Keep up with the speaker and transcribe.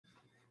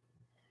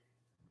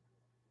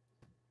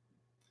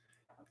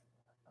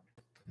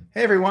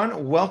Hey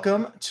everyone,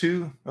 welcome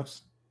to Hey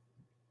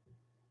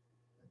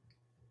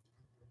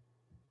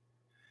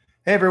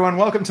everyone,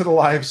 welcome to the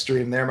live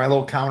stream there. My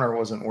little counter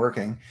wasn't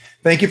working.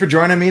 Thank you for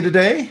joining me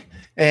today.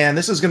 And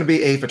this is going to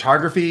be a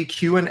photography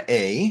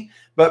Q&A.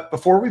 But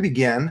before we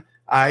begin,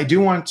 I do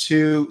want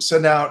to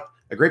send out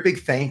a great big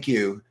thank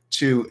you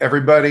to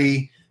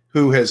everybody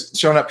who has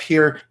shown up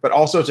here, but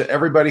also to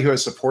everybody who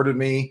has supported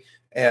me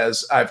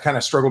as I've kind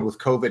of struggled with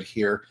COVID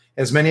here.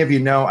 As many of you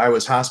know, I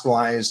was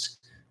hospitalized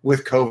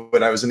with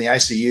COVID. I was in the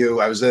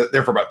ICU. I was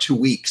there for about 2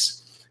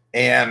 weeks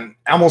and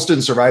almost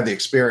didn't survive the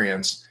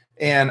experience.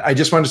 And I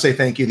just wanted to say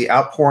thank you. The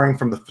outpouring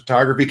from the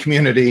photography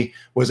community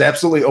was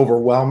absolutely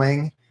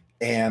overwhelming.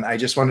 And I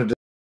just wanted to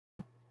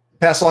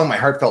pass along my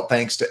heartfelt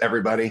thanks to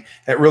everybody.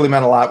 It really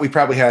meant a lot. We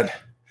probably had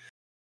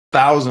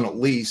 1,000 at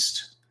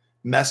least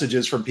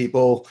messages from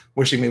people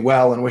wishing me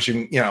well and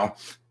wishing,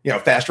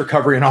 fast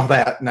recovery and all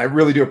that. And I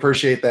really do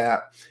appreciate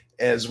that.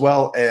 As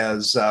well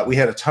as we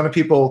had a ton of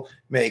people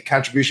make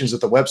contributions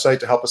at the website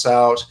to help us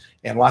out.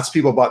 And lots of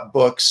people bought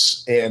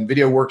books and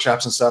video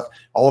workshops and stuff.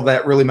 All of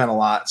that really meant a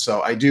lot.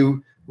 So I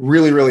do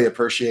really, really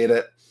appreciate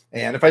it.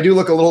 And if I do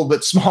look a little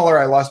bit smaller,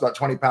 I lost about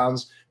 20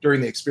 pounds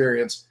during the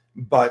experience,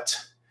 but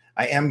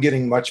I am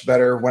getting much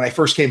better. When I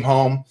first came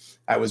home,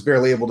 I was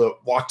barely able to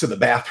walk to the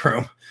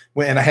bathroom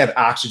when I had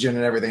oxygen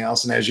and everything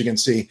else. And as you can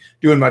see,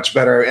 doing much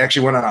better. I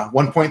actually went on a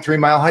 1.3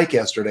 mile hike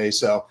yesterday.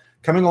 So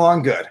coming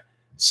along good.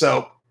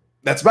 So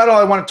that's about all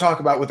I want to talk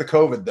about with the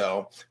COVID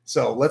though.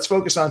 So let's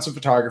focus on some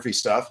photography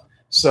stuff.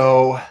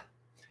 So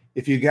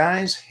if you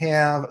guys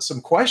have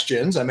some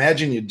questions, I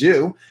imagine you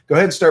do, go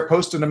ahead and start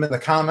posting them in the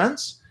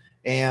comments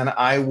and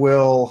I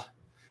will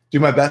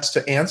do my best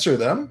to answer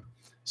them.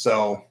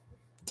 So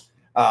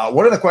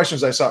one of the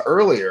questions I saw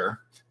earlier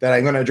that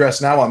I'm going to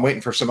address now, I'm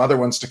waiting for some other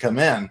ones to come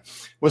in,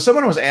 was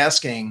someone was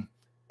asking,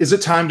 is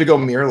it time to go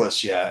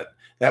mirrorless yet?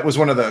 That was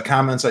one of the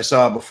comments I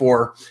saw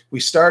before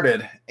we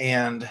started.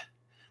 And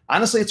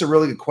honestly, it's a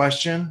really good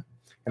question.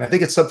 And I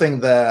think it's something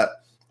that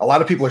a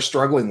lot of people are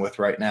struggling with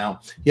right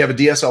now. You have a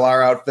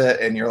DSLR outfit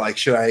and you're like,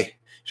 should I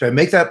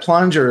make that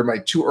plunge or am I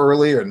too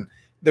early? And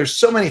there's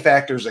so many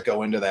factors that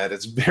go into that.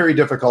 It's very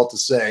difficult to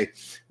say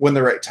when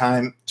the right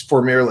time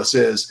for mirrorless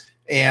is.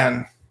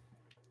 And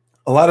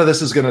a lot of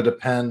this is going to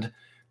depend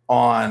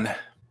on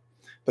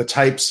the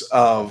types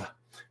of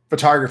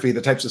photography,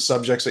 the types of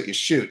subjects that you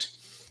shoot.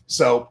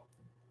 So,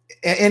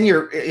 and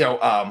your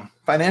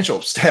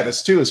financial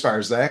status too, as far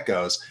as that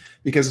goes,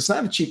 because it's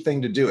not a cheap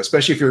thing to do,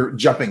 especially if you're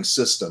jumping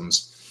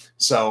systems.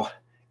 So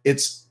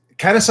it's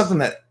kind of something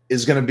that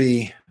is going to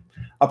be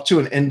up to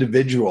an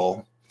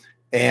individual,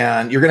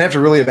 and you're going to have to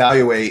really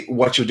evaluate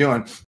what you're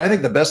doing. I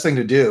think the best thing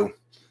to do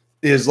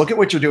is look at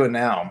what you're doing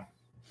now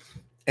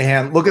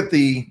and look at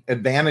the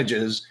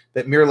advantages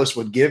that mirrorless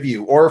would give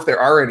you, or if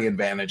there are any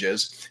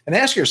advantages, and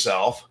ask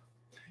yourself,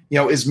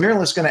 is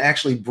mirrorless going to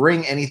actually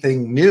bring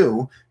anything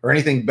new or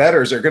anything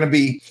better? Is there going to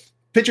be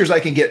pictures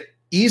I can get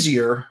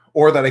easier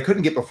or that I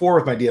couldn't get before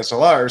with my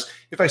DSLRs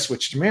if I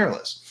switch to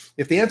mirrorless?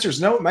 If the answer is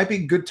no, it might be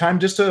a good time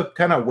just to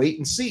kind of wait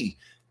and see,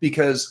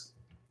 because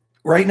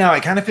right now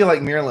I kind of feel like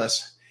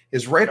mirrorless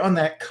is right on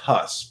that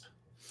cusp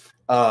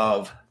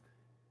of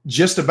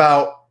just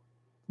about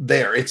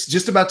there. It's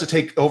just about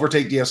to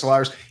overtake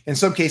DSLRs. In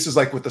some cases,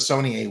 like with the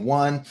Sony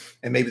A1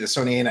 and maybe the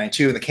Sony A9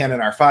 II and the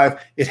Canon R5,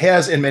 it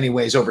has in many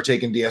ways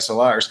overtaken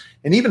DSLRs.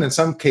 And even in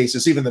some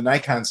cases, even the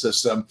Nikon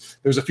system,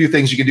 there's a few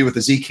things you can do with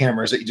the Z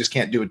cameras that you just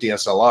can't do with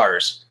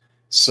DSLRs.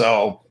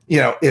 So,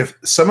 if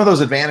some of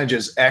those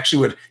advantages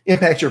actually would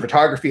impact your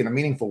photography in a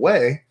meaningful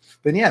way,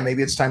 then yeah,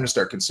 maybe it's time to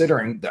start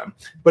considering them.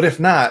 But if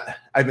not,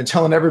 I've been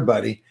telling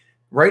everybody,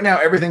 right now,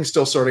 everything's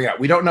still sorting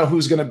out. We don't know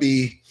who's going to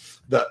be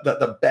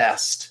the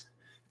best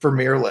for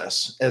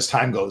mirrorless as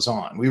time goes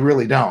on. We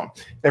really don't.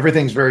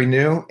 Everything's very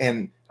new.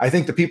 And I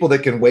think the people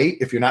that can wait,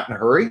 if you're not in a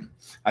hurry,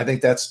 I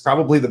think that's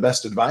probably the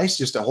best advice,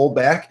 just to hold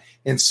back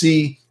and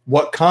see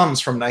what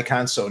comes from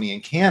Nikon, Sony,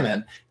 and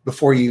Canon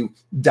before you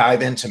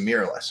dive into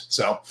mirrorless.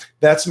 So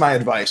that's my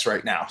advice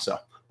right now. So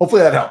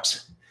hopefully that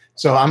helps.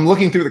 So I'm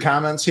looking through the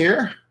comments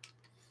here.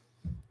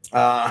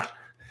 I'm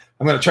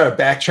going to try to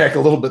backtrack a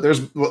little bit.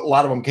 There's a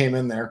lot of them came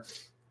in there.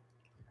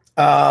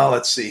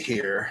 Let's see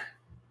here.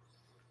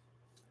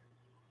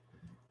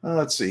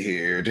 Let's see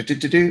here.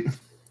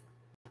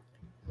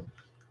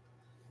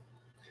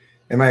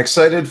 Am I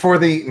excited for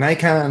the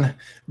Nikon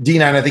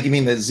D9? I think you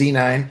mean the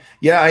Z9.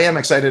 Yeah, I am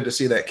excited to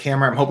see that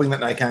camera. I'm hoping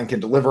that Nikon can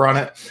deliver on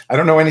it. I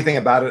don't know anything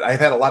about it. I've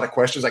had a lot of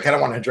questions. I kind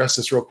of want to address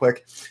this real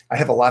quick. I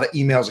have a lot of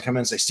emails that come in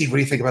and say, Steve, what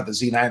do you think about the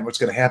Z9? What's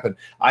going to happen?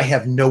 I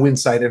have no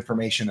inside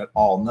information at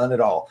all, none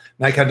at all.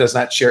 Nikon does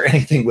not share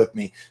anything with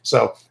me.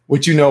 So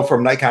what you know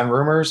from Nikon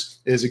rumors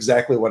is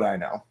exactly what I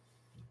know.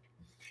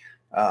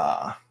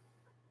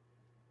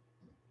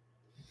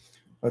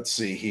 Let's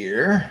see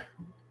here.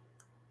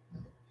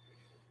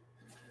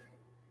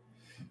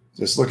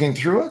 Just looking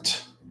through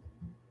it.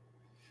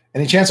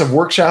 Any chance of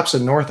workshops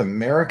in North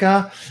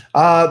America?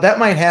 That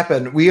might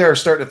happen. We are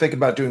starting to think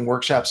about doing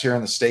workshops here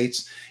in the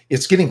States.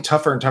 It's getting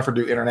tougher and tougher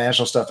to do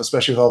international stuff,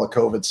 especially with all the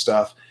COVID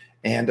stuff.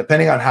 And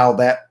depending on how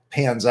that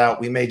pans out.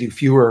 We may do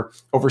fewer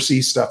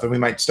overseas stuff, and we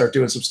might start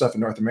doing some stuff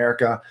in North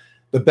America.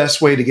 The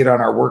best way to get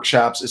on our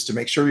workshops is to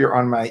make sure you're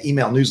on my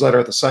email newsletter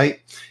at the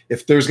site.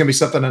 If there's going to be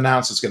something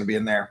announced, it's going to be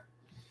in there.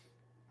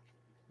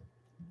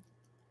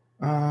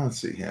 Let's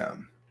see here.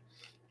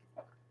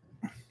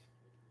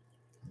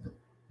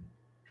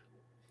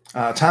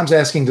 Tom's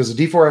asking, does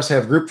the D4S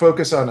have group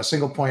focus on a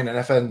single point and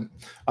FN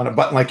on a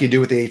button like you do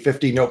with the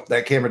 850? Nope,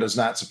 that camera does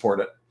not support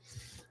it.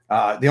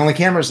 The only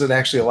cameras that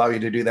actually allow you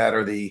to do that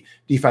are the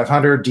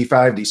D500,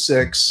 D5,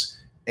 D6,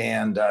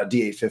 and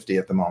D850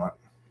 at the moment.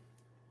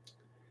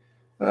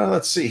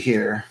 Let's see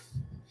here.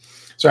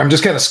 So I'm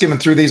just kind of skimming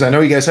through these. I know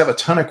you guys have a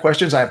ton of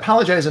questions. I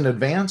apologize in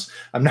advance.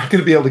 I'm not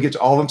going to be able to get to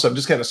all of them, so I'm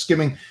just kind of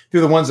skimming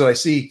through the ones that I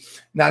see,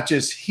 not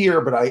just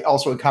here, but I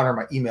also encounter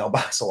my email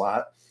box a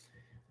lot.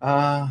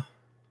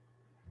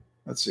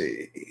 Let's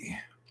see.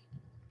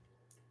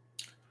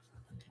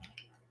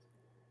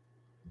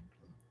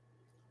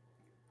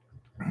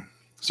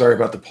 Sorry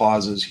about the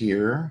pauses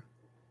here.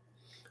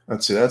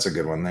 Let's see. That's a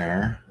good one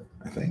there.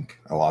 I think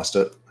I lost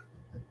it.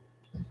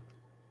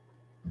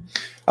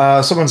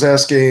 Someone's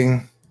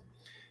asking,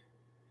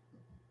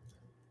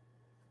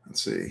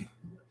 let's see.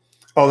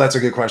 Oh, that's a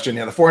good question.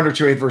 Yeah, the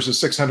 400-2.8 versus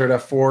 600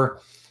 f4.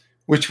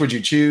 Which would you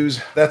choose?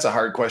 That's a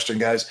hard question,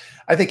 guys.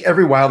 I think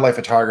every wildlife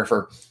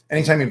photographer,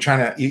 anytime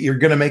you're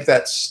going to make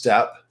that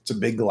step to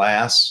big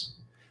glass,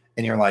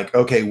 and you're like,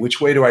 okay,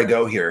 which way do I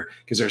go here?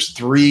 Because there's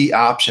 3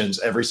 options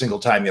every single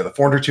time. You have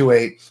the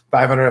 400-2.8,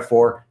 500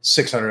 f4,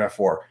 600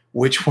 f4.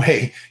 Which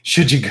way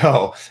should you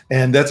go?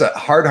 And that's a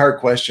hard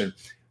question.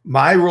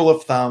 My rule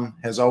of thumb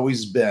has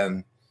always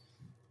been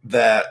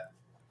that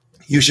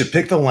you should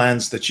pick the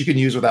lens that you can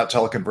use without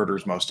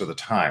teleconverters most of the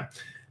time.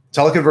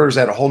 Teleconverters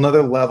add a whole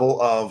nother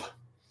level of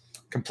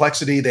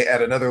complexity. They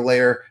add another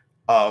layer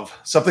of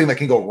something that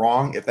can go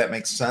wrong, if that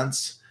makes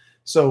sense.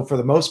 So for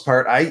the most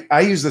part,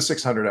 I use the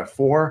 600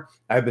 f4.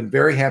 I've been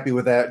very happy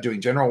with that, doing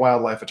general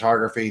wildlife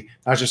photography,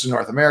 not just in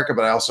North America,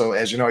 but I also,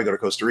 as you know, I go to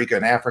Costa Rica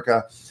and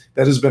Africa.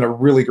 That has been a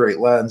really great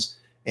lens.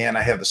 And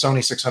I have the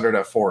Sony 600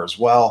 f4 as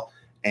well.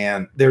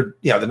 And they're,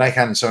 the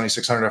Nikon and Sony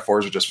 600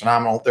 f4s are just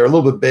phenomenal. They're a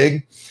little bit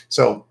big.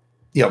 So,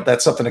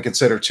 that's something to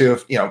consider too.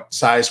 If,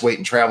 size, weight,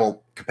 and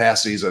travel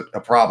capacity is a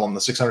problem,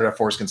 the 600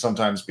 f4s can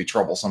sometimes be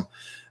troublesome.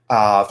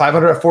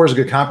 500 f4 is a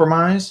good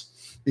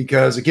compromise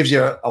because it gives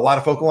you a lot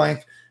of focal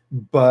length,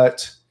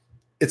 but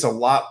it's a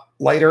lot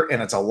lighter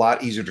and it's a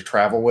lot easier to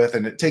travel with.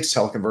 And it takes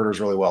teleconverters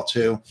really well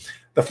too.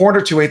 The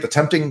 400-2.8, the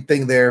tempting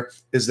thing there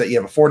is that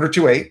you have a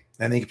 400-2.8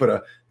 and then you can put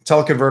a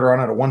teleconverter on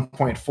it, a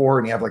 1.4,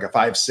 and you have like a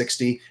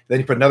 560. Then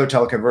you put another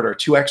teleconverter, a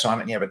 2X on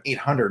it, and you have an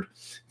 800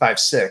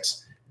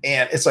 5.6.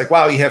 And it's like,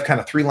 wow, you have kind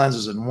of 3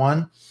 lenses in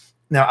one.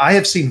 Now, I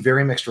have seen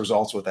very mixed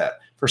results with that.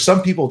 For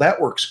some people, that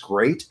works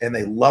great, and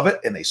they love it,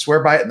 and they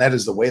swear by it, and that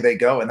is the way they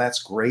go, and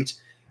that's great.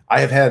 I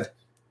have had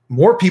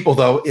more people,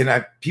 though,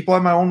 people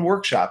in my own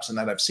workshops, and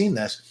that I've seen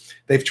this,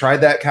 they've tried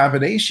that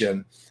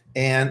combination,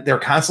 and they're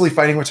constantly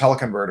fighting with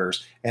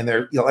teleconverters, and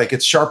they're like,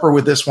 it's sharper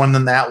with this one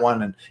than that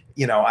one, and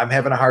I'm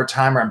having a hard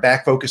time, or I'm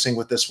back focusing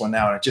with this one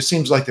now, and it just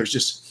seems like there's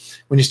just,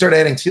 when you start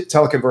adding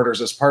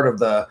teleconverters as part of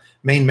the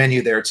main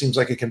menu there, it seems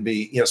like it can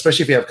be,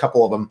 especially if you have a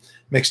couple of them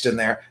mixed in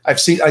there. I've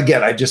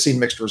just seen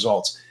mixed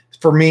results.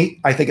 For me,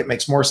 I think it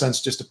makes more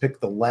sense just to pick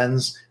the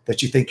lens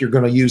that you think you're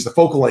going to use, the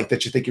focal length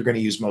that you think you're going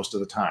to use most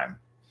of the time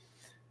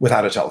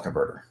without a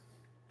teleconverter.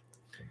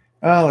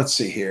 Let's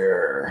see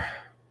here.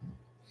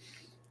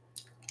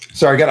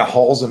 Sorry, I got a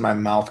holes in my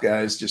mouth,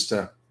 guys, just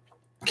to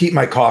keep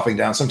my coughing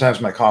down. Sometimes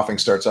my coughing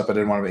starts up. I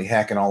didn't want to be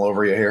hacking all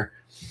over you here.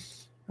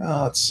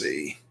 Let's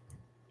see.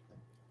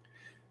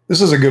 This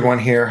is a good one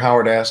here.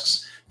 Howard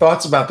asks,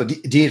 thoughts about the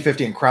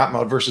D850 in crop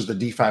mode versus the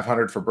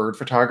D500 for bird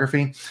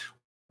photography?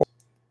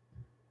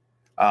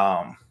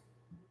 I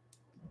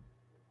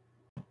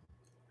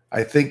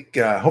think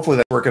hopefully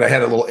that's working. I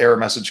had a little error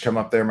message come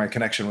up there. My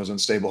connection was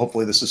unstable.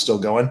 Hopefully this is still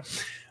going.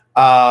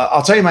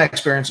 I'll tell you my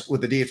experience with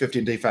the D850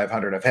 and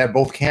D500. I've had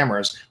both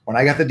cameras. When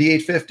I got the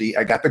D850,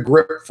 I got the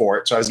grip for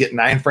it. So I was getting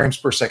 9 frames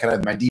per second. I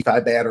had my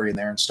D5 battery in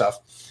there and stuff.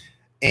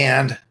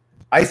 And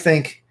I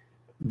think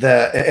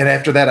and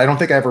after that, I don't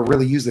think I ever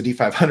really used the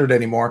D500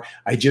 anymore.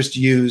 I just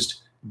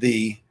used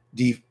the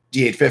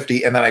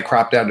D850 and then I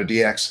cropped down to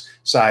DX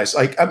size,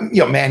 like,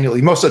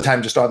 manually, most of the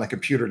time just on the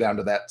computer down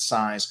to that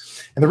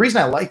size. And the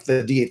reason I like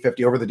the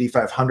D850 over the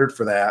D500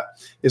 for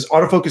that is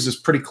autofocus is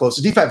pretty close.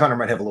 The D500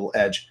 might have a little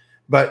edge,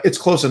 but it's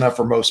close enough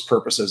for most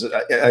purposes.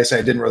 I say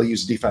I didn't really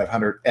use the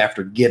D500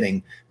 after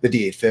getting the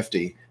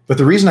D850. But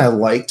the reason I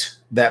liked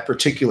that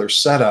particular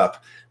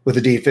setup with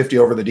the D850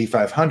 over the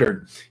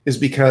D500 is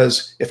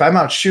because if I'm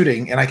out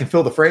shooting and I can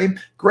fill the frame,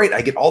 great,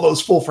 I get all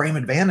those full frame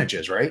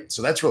advantages, right?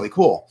 So that's really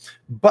cool.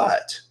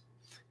 But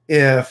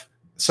if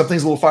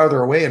something's a little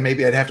farther away and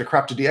maybe I'd have to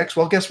crop to DX,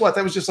 well, guess what?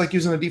 That was just like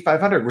using a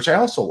D500, which I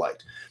also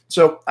liked.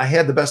 So I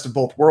had the best of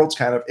both worlds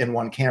kind of in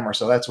one camera.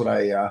 So that's what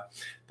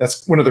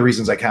that's one of the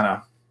reasons I kind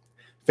of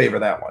favor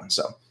that one.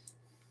 So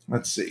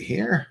let's see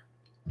here.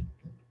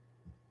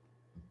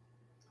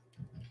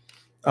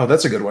 Oh,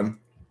 that's a good one.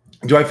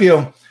 Do I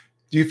feel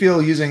Do you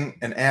feel using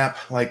an app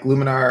like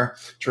Luminar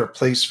to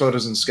replace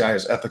photos in sky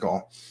is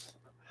ethical?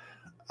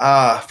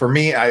 For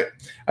me, I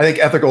think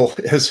ethical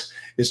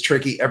is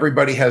tricky.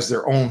 Everybody has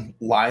their own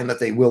line that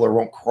they will or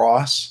won't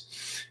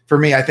cross. For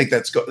me, I think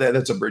that's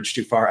a bridge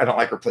too far. I don't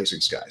like replacing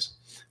skies.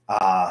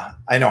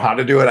 I know how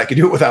to do it. I can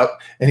do it without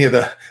any of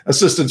the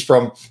assistance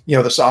from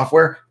the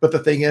software. But the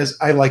thing is,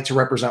 I like to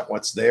represent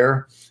what's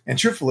there. And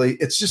truthfully,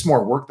 it's just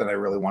more work that I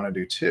really want to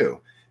do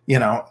too.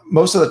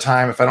 Most of the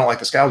time, if I don't like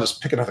the sky, I'll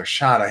just pick another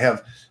shot. I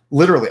have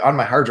literally on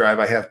my hard drive,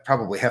 I have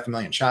probably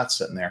 500,000 shots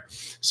sitting there.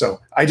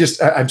 So I'm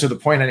to the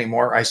point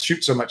anymore. I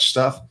shoot so much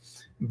stuff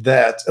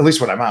that, at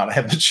least when I'm out, I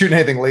haven't been shooting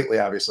anything lately,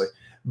 obviously.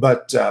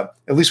 But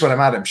at least when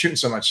I'm out, I'm shooting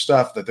so much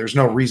stuff that there's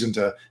no reason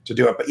to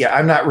do it. But yeah,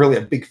 I'm not really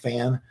a big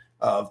fan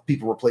of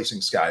people replacing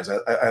skies.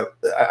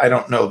 I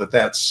don't know that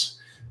that's,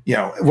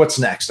 what's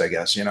next, I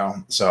guess,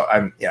 so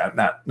I'm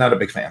not a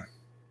big fan.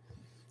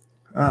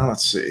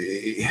 Let's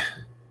see.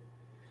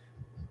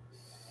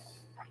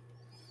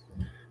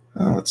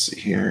 Let's see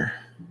here.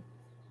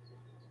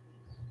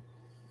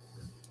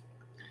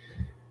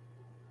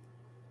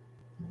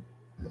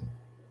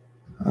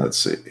 Let's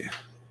see.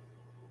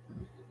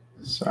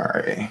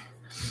 Sorry.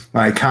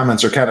 My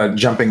comments are kind of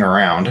jumping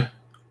around.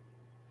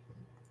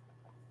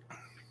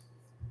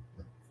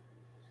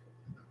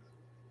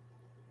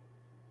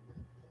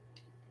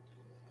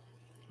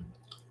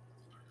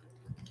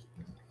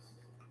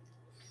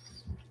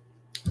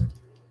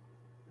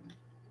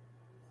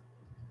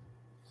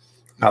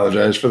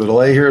 Apologize for the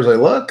delay here as I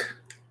look.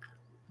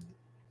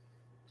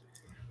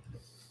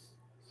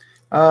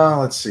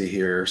 Let's see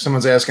here.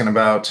 Someone's asking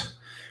about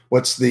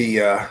what's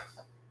the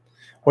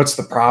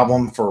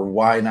problem for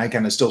why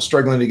Nikon is still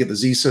struggling to get the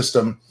Z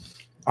system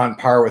on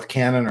par with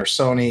Canon or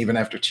Sony even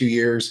after 2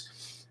 years.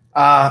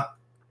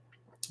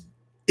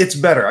 It's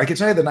better. I can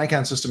tell you the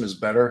Nikon system is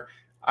better.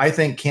 I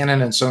think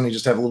Canon and Sony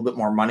just have a little bit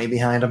more money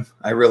behind them.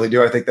 I really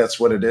do. I think that's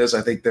what it is.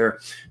 I think they're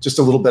just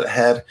a little bit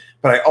ahead.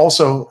 But I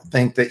also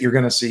think that you're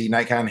going to see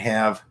Nikon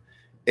have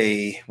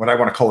what I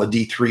want to call a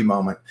D3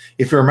 moment.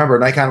 If you remember,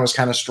 Nikon was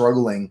kind of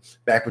struggling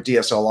back with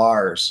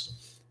DSLRs.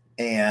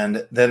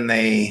 And then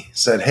they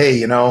said,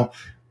 hey,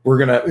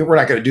 we're not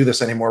going to do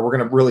this anymore. We're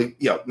going to really,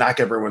 knock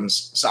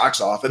everyone's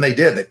socks off. And they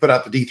did. They put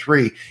out the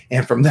D3.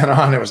 And from then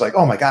on, it was like,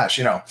 oh my gosh,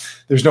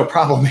 there's no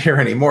problem here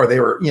anymore. They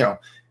were,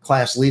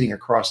 class leading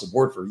across the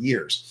board for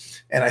years.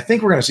 And I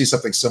think we're going to see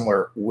something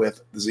similar with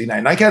the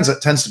Z9. Nikon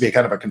tends to be a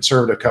kind of a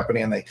conservative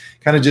company, and they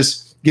kind of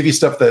just give you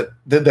stuff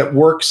that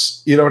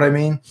works, you know what I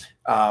mean?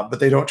 But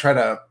they don't try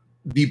to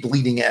be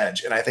bleeding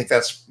edge. And I think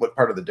that's what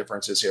part of the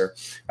difference is here.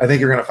 I think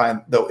you're going to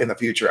find, though, in the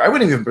future, I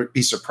wouldn't even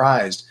be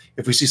surprised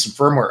if we see some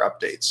firmware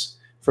updates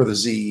for the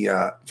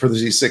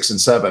Z6 and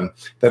 7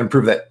 that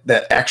improve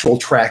that actual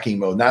tracking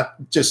mode,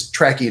 not just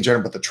tracking in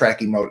general, but the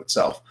tracking mode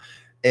itself.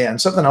 And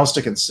something else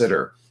to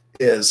consider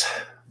is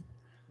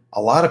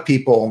a lot of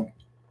people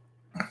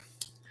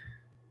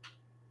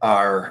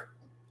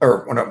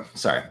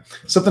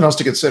something else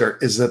to consider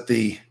is that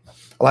a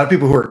lot of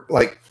people who are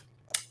like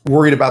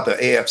worried about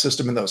the AF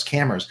system in those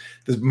cameras,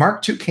 the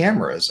Mark II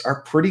cameras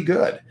are pretty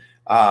good.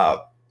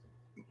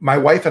 My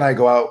wife and I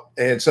go out,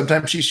 and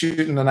sometimes she's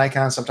shooting the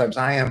Nikon, sometimes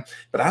I am.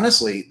 But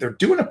honestly, they're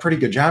doing a pretty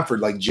good job for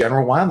like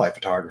general wildlife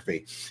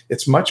photography.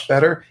 It's much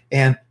better.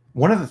 And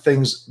one of the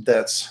things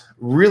that's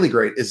really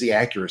great is the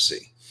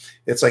accuracy.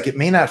 It's like it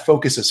may not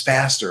focus as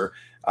fast or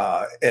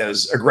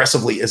as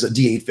aggressively as a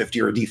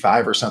D850 or a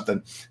D5 or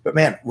something. But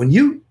man, when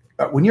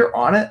you're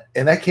on it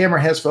and that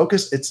camera has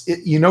focus,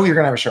 you're going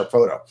to have a sharp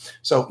photo.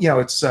 So,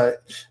 it's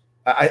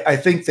I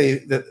think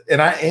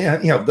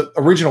the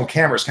original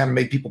cameras kind of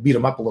made people beat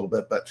them up a little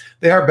bit, but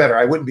they are better.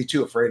 I wouldn't be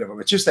too afraid of them.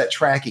 It's just that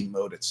tracking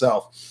mode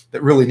itself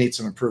that really needs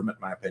some improvement,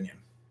 in my opinion.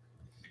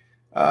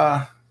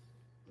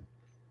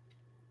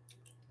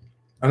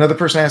 Another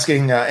person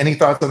asking, any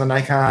thoughts on the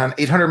Nikon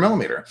 800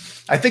 millimeter?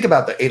 I think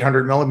about the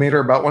 800 millimeter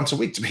about once a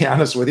week, to be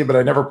honest with you, but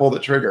I never pull the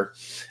trigger.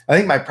 I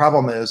think my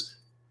problem is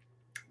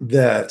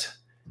that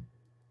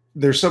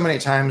there's so many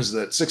times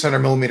that 600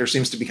 millimeter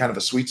seems to be kind of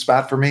a sweet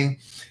spot for me.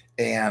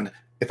 And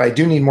if I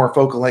do need more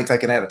focal length, I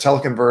can add a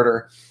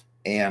teleconverter.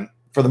 And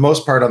for the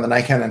most part on the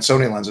Nikon and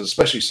Sony lenses,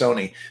 especially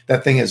Sony,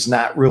 that thing is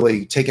not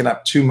really taking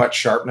up too much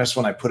sharpness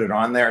when I put it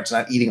on there. It's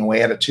not eating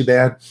away at it too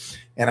bad.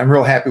 And I'm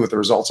real happy with the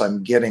results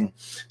I'm getting.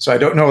 So I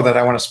don't know that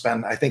I want to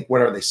spend, I think,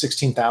 what are they,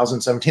 $16,000,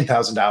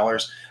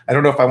 $17,000. I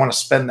don't know if I want to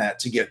spend that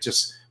to get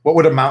just what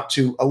would amount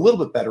to a little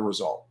bit better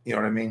result. You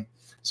know what I mean?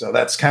 So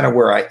that's kind of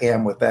where I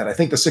am with that. I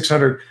think the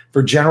 600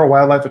 for general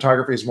wildlife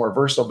photography is more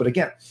versatile, but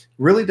again,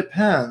 really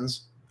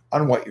depends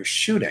on what you're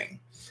shooting.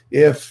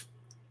 If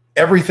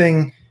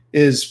everything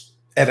is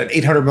at an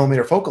 800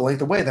 millimeter focal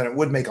length away, then it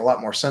would make a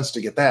lot more sense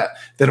to get that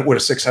than it would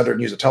a 600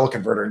 and use a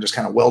teleconverter and just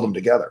kind of weld them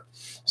together.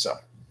 So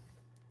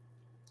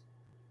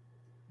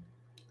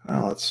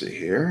let's see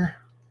here.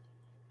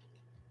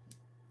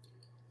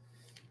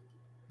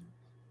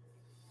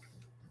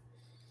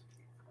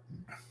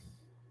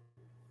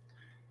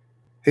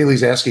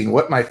 Haley's asking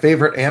what my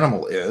favorite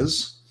animal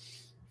is.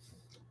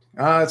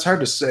 It's hard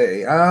to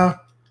say.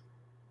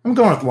 I'm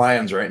going with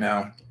Lions right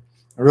now.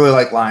 I really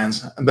like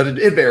Lions, but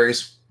it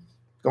varies.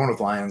 Going with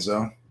Lions,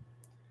 though.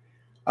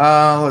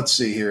 Let's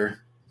see here.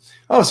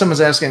 Oh,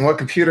 someone's asking, what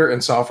computer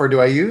and software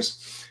do I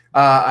use?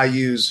 I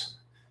use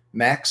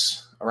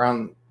Macs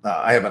around.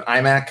 I have an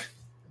iMac.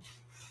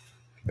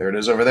 There it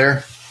is over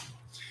there.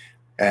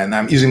 And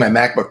I'm using my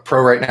MacBook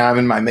Pro right now. I'm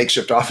in my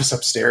makeshift office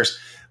upstairs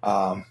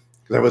because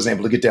I wasn't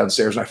able to get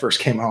downstairs when I first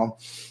came home.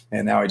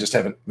 And now I just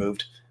haven't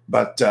moved.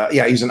 But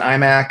yeah, I use an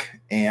iMac.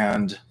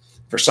 And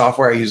for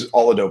software, I use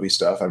all Adobe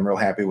stuff. I'm real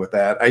happy with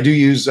that. I do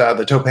use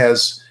the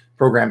Topaz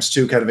programs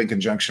too, kind of in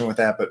conjunction with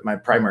that. But my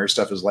primary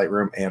stuff is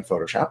Lightroom and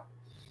Photoshop.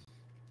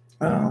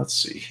 Let's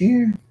see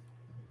here.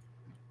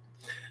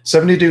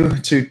 70 to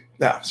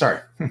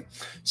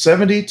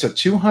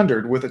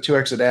 200 with a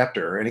 2X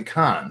adapter. Any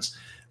cons?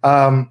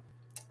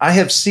 I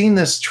have seen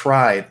this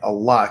tried a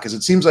lot because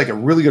it seems like a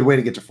really good way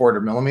to get to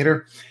 400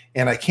 millimeter.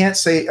 And I can't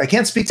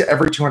speak to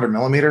every 200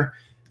 millimeter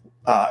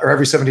or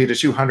every 70 to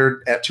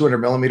 200 at 200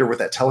 millimeter with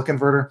that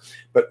teleconverter.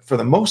 But for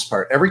the most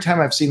part, every time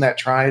I've seen that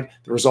tried,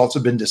 the results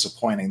have been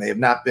disappointing. They have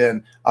not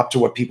been up to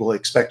what people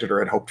expected or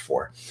had hoped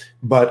for.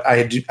 But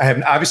I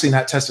have obviously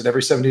not tested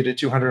every 70 to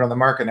 200 on the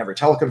market and every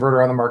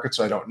teleconverter on the market,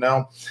 so I don't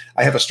know.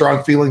 I have a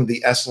strong feeling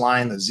the S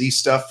line, the Z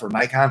stuff for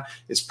Nikon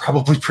is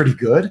probably pretty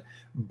good.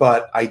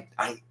 But I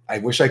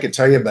wish I could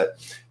tell you, but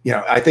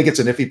I think it's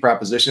an iffy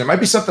proposition. It might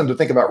be something to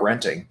think about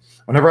renting.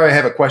 Whenever I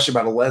have a question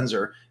about a lens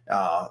or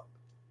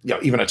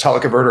even a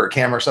teleconverter or a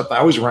camera or something, I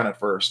always rent it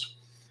first.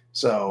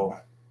 So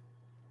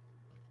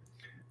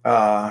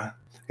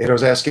it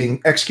was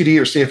asking XQD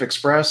or CF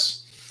Express.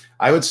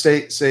 I would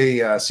say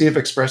CF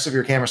Express if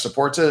your camera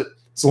supports it.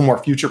 It's a little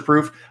more future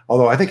proof.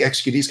 Although I think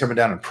XQD is coming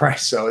down in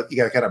price, so you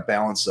got to kind of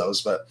balance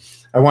those. But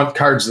I want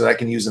cards that I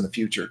can use in the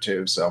future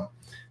too. So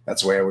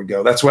that's the way I would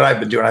go. That's what I've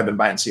been doing. I've been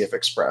buying CF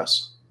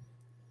Express.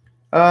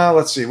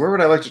 Let's see. Where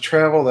would I like to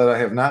travel that I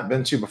have not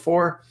been to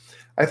before?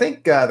 I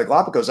think the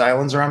Galapagos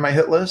Islands are on my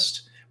hit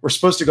list. We're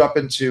supposed to go up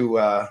into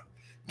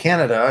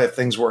Canada if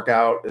things work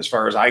out as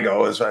far as I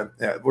go.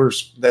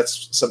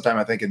 That's sometime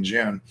I think in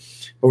June.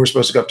 But we're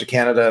supposed to go up to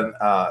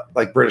Canada,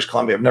 like British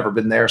Columbia. I've never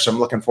been there, so I'm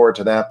looking forward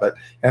to that. But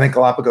I think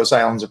Galapagos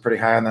Islands are pretty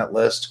high on that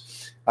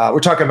list.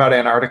 We're talking about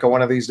Antarctica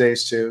one of these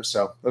days too.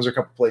 So those are a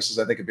couple places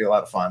I think would be a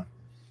lot of fun.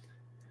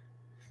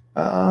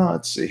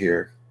 Let's see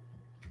here.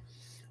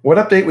 What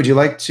update would you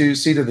like to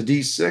see to the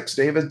D6?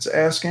 David's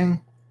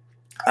asking.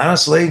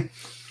 Honestly,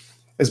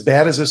 as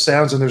bad as this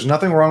sounds, and there's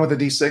nothing wrong with the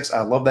D6.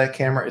 I love that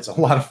camera. It's a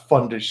lot of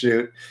fun to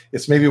shoot.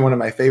 It's maybe one of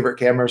my favorite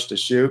cameras to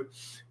shoot.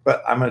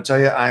 But I'm going to tell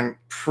you, I'm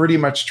pretty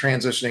much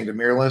transitioning to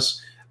mirrorless.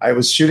 I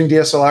was shooting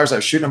DSLRs. I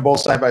was shooting them both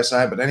side by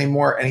side. But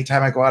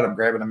anytime I go out, I'm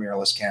grabbing a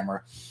mirrorless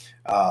camera.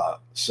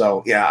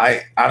 So, yeah,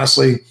 I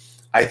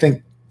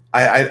think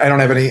I don't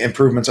have any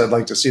improvements I'd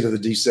like to see to the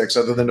D6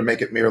 other than to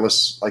make it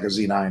mirrorless like a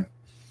Z9.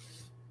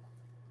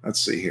 Let's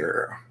see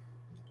here.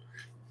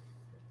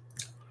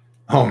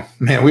 Oh,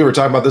 man, we were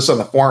talking about this on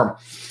the forum.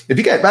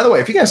 By the way,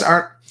 if you guys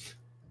aren't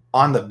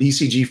on the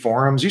BCG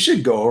forums, you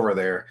should go over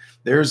there.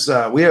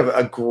 We have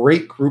a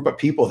great group of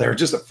people there,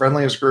 just the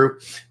friendliest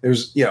group.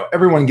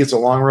 Everyone gets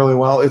along really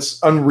well. It's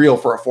unreal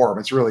for a forum.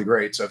 It's really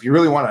great. So if you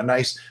really want a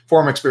nice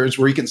forum experience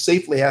where you can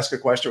safely ask a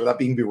question without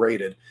being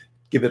berated,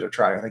 give it a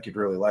try. I think you'd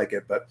really like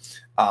it. But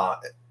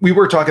we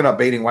were talking about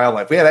baiting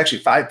wildlife. We had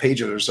actually 5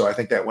 pages or so. I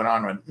think that went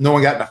on when no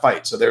one got in a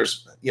fight. So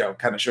there's,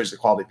 kind of shows the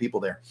quality of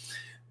people there.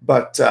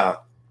 But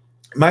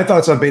my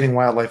thoughts on baiting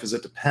wildlife is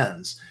it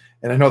depends.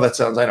 And I know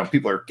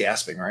people are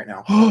gasping right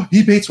now. Oh,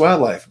 he baits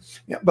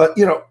wildlife. Yeah, but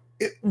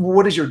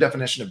what is your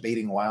definition of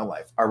baiting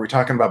wildlife? Are we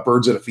talking about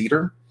birds at a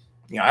feeder?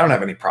 I don't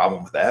have any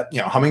problem with that.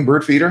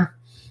 Hummingbird feeder?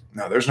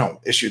 No, there's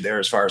no issue there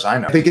as far as I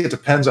know. I think it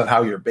depends on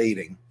how you're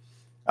baiting.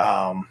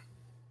 Hold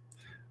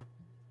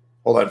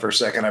on for a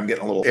second. I'm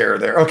getting a little error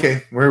there.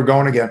 Okay, we're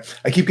going again.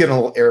 I keep getting a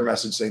little error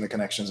message saying the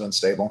connection's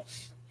unstable.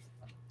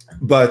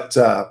 But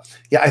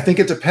yeah, I think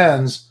it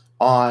depends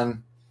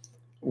on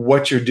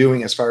what you're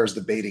doing as far as the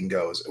baiting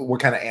goes,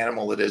 what kind of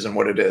animal it is and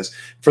what it is.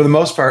 For the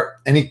most part,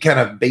 any kind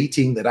of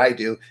baiting that I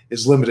do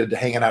is limited to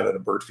hanging out at a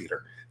bird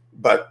feeder.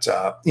 But,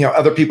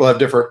 other people have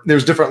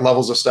there's different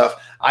levels of stuff.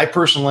 I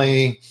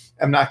personally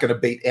am not going to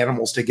bait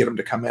animals to get them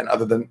to come in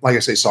other than, like I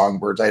say,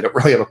 songbirds. I don't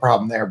really have a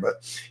problem there, but,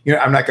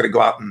 I'm not going to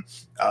go out and,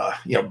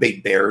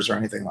 bait bears or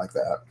anything like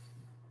that.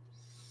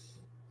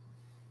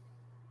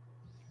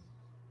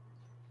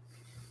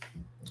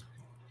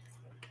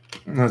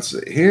 Let's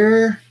see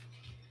here.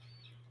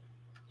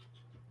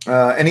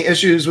 Any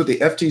issues with the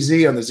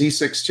FTZ on the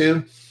Z6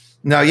 II?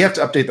 No, you have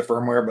to update the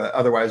firmware, but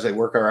otherwise they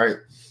work all right.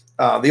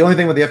 The only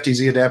thing with the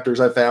FTZ adapters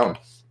I found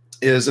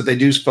is that they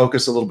do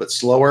focus a little bit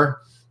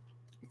slower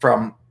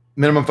from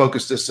minimum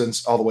focus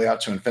distance all the way out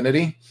to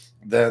infinity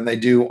than they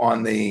do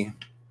on the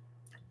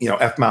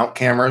F-mount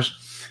cameras.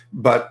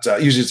 But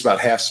usually it's about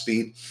half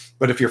speed.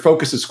 But if your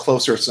focus is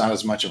closer, it's not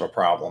as much of a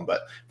problem.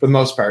 But for the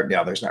most part,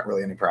 yeah, there's not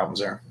really any problems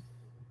there.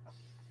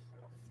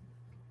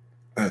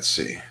 Let's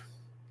see.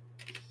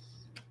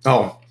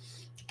 Oh,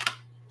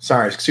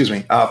 sorry, excuse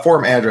me.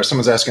 Forum address.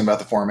 Someone's asking about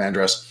the forum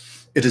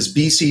address. It is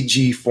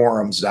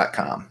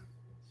bcgforums.com.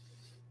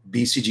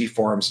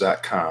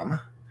 bcgforums.com.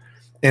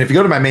 And if you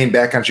go to my main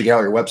Backcountry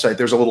Gallery website,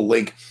 there's a little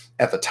link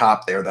at the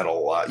top there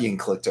that'll you can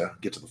click to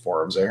get to the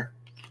forums there.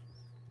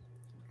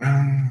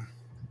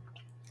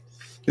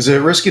 Is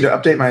it risky to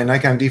update my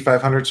Nikon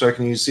D500 so I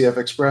can use CF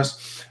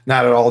Express?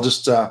 Not at all.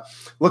 Just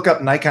look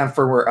up Nikon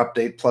firmware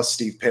update plus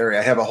Steve Perry.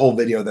 I have a whole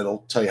video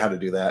that'll tell you how to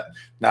do that.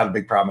 Not a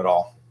big problem at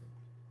all.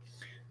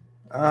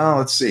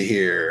 Let's see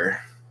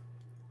here.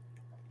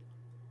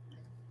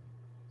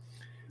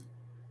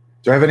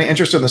 Do I have any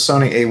interest in the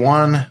Sony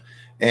A1?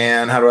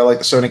 And how do I like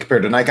the Sony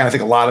compared to Nikon? I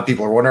think a lot of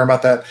people are wondering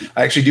about that.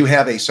 I actually do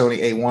have a Sony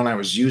A1. I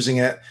was using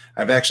it.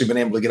 I've actually been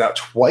able to get out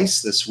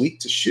twice this week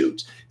to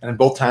shoot. And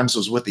both times it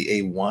was with the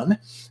A1.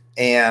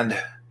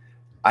 And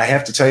I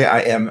have to tell you, I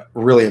am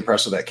really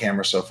impressed with that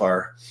camera so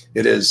far.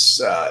 It is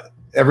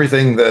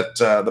everything that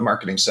the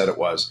marketing said it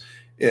was.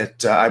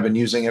 I've been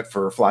using it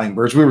for flying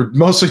birds. We were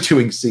mostly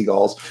doing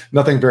seagulls.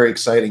 Nothing very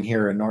exciting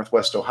here in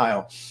Northwest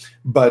Ohio.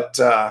 But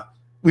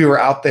we were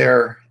out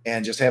there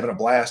and just having a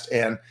blast.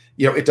 And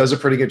it does a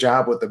pretty good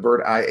job with the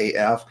bird eye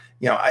AF.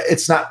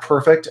 It's not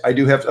perfect. I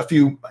do have a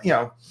few,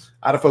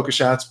 out of focus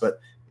shots, but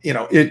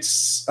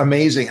it's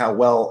amazing how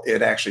well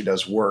it actually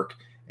does work.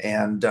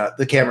 And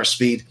the camera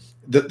speed,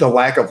 the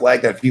lack of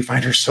lag, that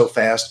viewfinder is so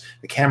fast.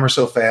 The camera's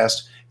so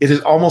fast. It is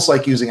almost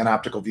like using an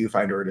optical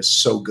viewfinder. It is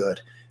so good.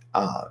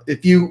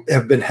 If you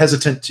have been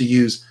hesitant to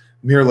use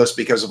mirrorless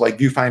because of like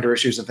viewfinder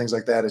issues and things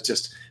like that, it's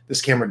just,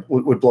 this camera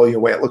would blow you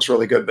away. It looks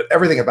really good, but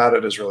everything about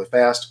it is really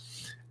fast.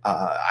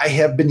 I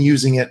have been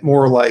using it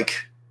more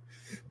like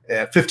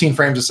at 15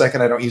 frames a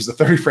second. I don't use the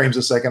 30 frames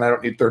a second. I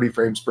don't need 30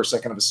 frames per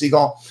second of a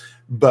seagull,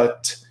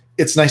 but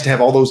it's nice to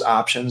have all those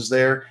options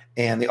there.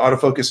 And the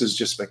autofocus is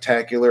just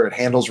spectacular. It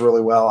handles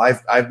really well.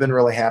 I've been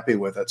really happy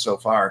with it so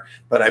far,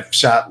 but I've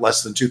shot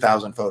less than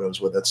 2,000 photos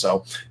with it.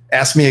 So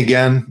ask me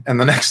again in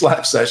the next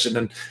live session,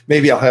 and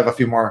maybe I'll have a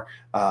few more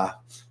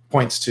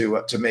points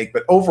to make.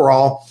 But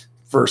overall,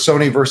 for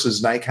Sony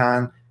versus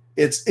Nikon,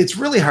 it's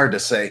really hard to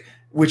say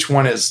which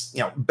one is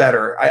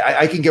better.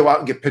 I can go out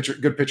and get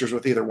good pictures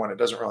with either one. It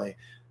doesn't really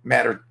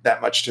matter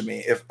that much to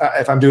me. If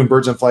I'm doing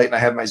birds in flight and I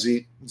have my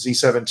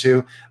Z7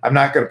 II, I'm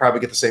not going to probably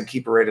get the same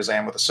keeper rate as I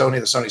am with the Sony.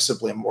 The Sony is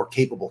simply a more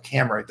capable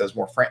camera. It does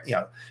more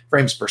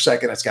frames per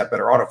second. It's got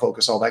better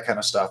autofocus, all that kind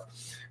of stuff.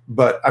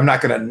 But I'm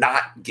not going to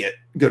not get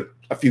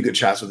a few good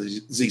shots with the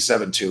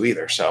Z7 II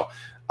either. So,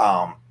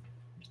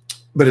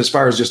 but as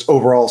far as just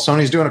overall,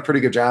 Sony's doing a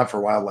pretty good job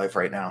for wildlife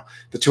right now.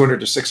 The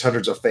 200 to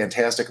 600 is a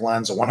fantastic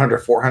lens. The 100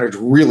 400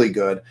 is really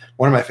good.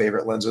 One of my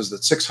favorite lenses. The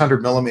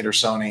 600 millimeter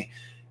Sony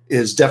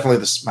is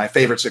definitely my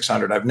favorite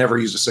 600. I've never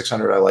used a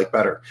 600 I like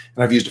better,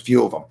 and I've used a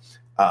few of them.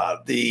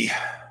 The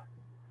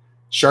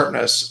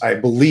sharpness, I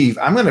believe,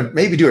 I'm going to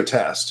maybe do a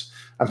test.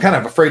 I'm kind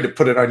of afraid to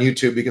put it on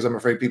YouTube because I'm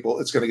afraid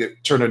it's going to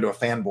get turned into a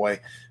fanboy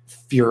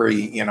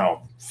fury,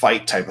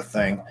 fight type of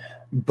thing.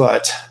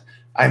 But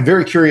I'm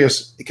very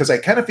curious because I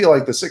kind of feel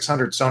like the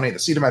 600 Sony, the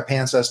seat of my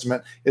pants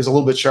estimate, is a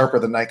little bit sharper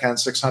than Nikon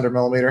 600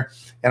 millimeter.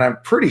 And I'm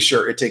pretty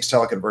sure it takes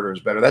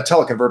teleconverters better. That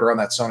teleconverter on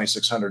that Sony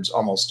 600 is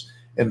almost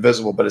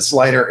invisible, but it's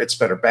lighter, it's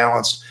better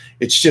balanced.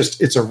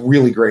 It's a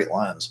really great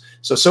lens.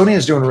 So Sony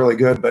is doing really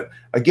good, but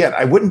again,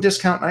 I wouldn't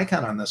discount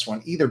Nikon on this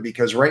one either,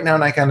 because right now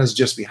Nikon is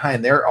just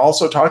behind. They're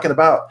also talking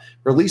about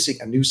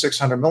releasing a new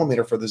 600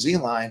 millimeter for the Z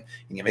line,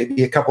 and you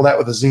maybe couple that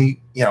with a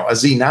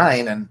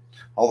Z9, and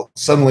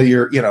suddenly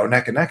you're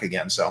neck and neck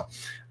again. So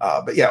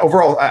but yeah,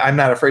 overall, I'm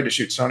not afraid to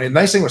shoot Sony. The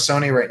nice thing with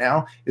Sony right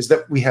now is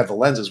that we have the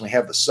lenses, we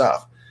have the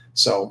stuff.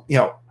 So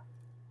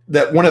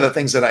that one of the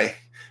things that I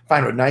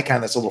find with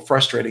Nikon that's a little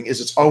frustrating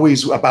is it's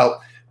always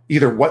about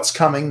either what's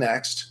coming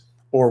next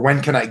or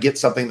when can I get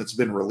something that's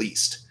been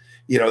released.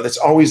 That's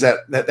always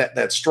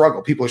that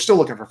struggle. People are still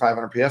looking for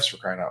 500 PFs, for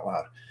crying out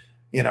loud.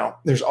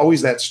 There's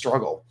always that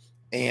struggle,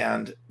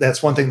 and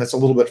that's one thing that's a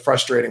little bit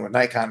frustrating with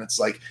Nikon. It's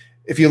like,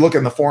 if you look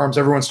in the forums,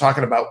 everyone's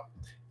talking about,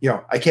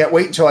 I can't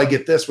wait until I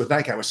get this with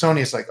Nikon. With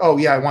Sony, it's like, oh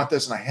yeah, I want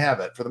this and I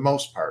have it for the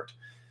most part.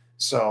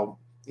 So,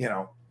 you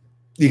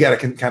got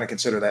to kind of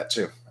consider that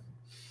too.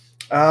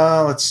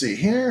 Let's see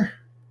here.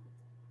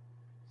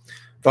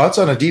 Thoughts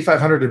on a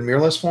D500 in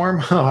mirrorless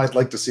form? Oh, I'd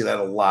like to see that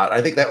a lot.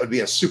 I think that would be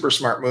a super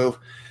smart move,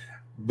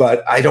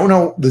 but I don't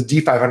know the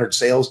D500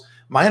 sales.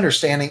 My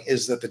understanding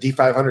is that the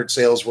D500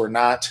 sales were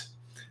not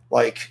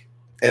like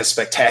as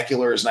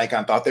spectacular as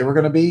Nikon thought they were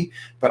going to be,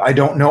 but I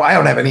don't know. I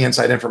don't have any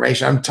inside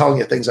information. I'm telling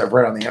you things I've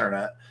read on the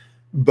internet,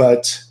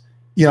 but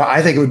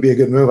I think it would be a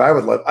good move. I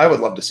would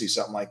love to see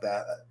something like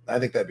that. I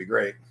think that'd be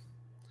great.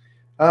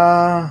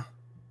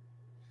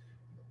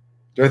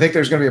 Do I think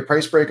there's going to be a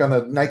price break on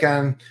the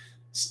Nikon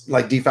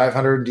like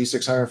D500,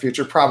 D600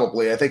 future?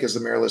 Probably. I think as the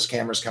mirrorless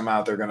cameras come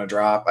out, they're going to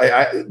drop.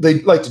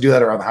 They like to do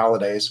that around the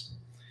holidays.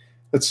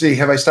 Let's see.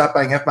 Have I stopped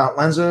buying F-mount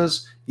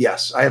lenses?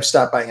 Yes, I have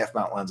stopped buying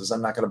F-mount lenses.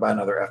 I'm not going to buy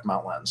another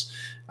F-mount lens.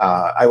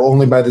 I will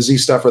only buy the Z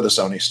stuff or the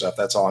Sony stuff.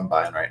 That's all I'm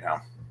buying right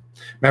now.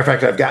 Matter of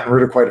fact, I've gotten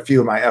rid of quite a few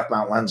of my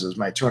F-mount lenses,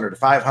 my 200 to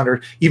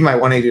 500, even my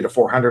 180 to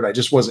 400. I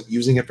just wasn't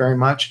using it very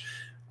much.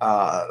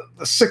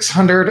 The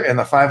 600 and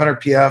the 500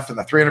 PF and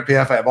the 300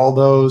 PF, I have all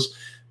those.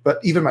 But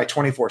even my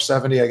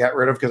 2470, I got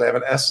rid of because I have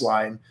an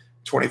S-line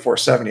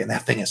 2470, and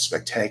that thing is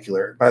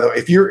spectacular. By the way,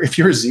 if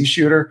you're a Z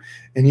shooter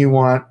and you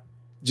want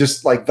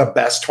just like the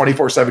best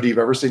 2470 you've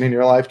ever seen in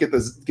your life, get the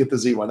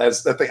Z one.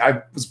 That's that thing.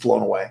 I was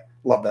blown away.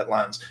 Love that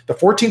lens. The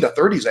 14 to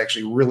 30 is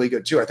actually really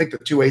good too. I think the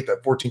 2.8, the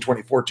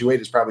 1424 2.8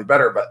 is probably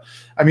better, but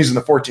I'm using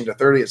the 14 to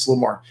 30. It's a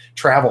little more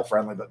travel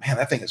friendly, but man,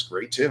 that thing is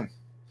great too.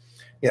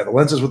 Yeah, the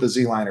lenses with the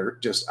Z line are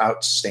just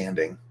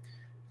outstanding.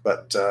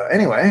 But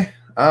anyway,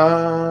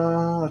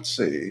 let's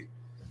see.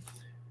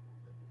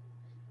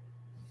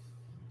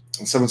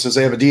 And someone says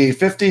they have a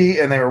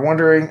D850 and they were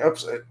wondering,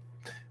 oops,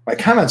 my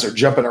comments are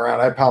jumping around.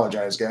 I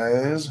apologize,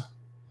 guys.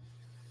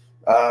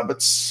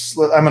 But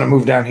I'm going to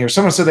move down here.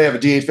 Someone said they have a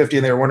D850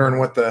 and they were wondering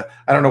what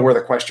I don't know where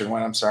the question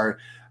went. I'm sorry.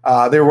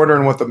 They were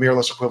wondering what the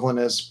mirrorless equivalent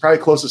is. Probably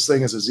closest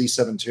thing is a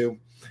Z7 II.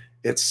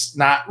 It's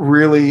not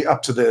really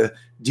up to the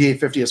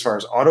D850 as far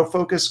as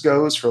autofocus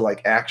goes for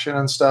like action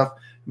and stuff,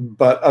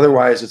 but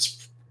otherwise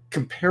it's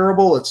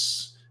comparable.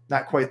 It's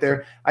not quite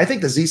there. I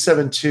think the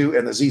Z7 II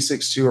and the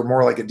Z6 II are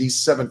more like a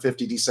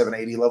D750,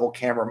 D780 level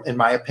camera, in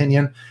my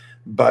opinion.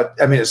 But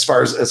I mean, as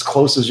far as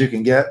close as you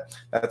can get,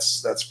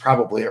 that's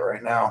probably it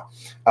right now.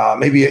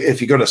 Maybe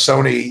if you go to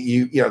Sony,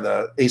 you know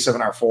the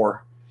A7R4.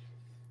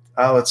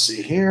 Let's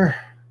see here.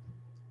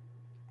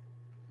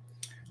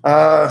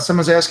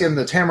 Someone's asking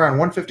the Tamron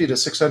 150 to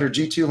 600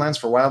 G2 lens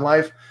for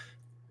wildlife,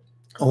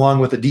 along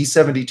with the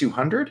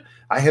D7200.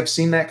 I have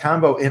seen that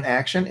combo in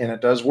action, and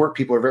it does work.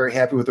 People are very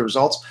happy with the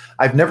results.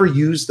 I've never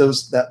used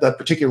that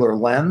particular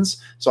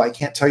lens, so I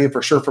can't tell you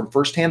for sure from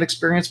firsthand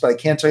experience, but I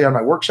can tell you on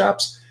my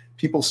workshops,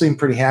 people seem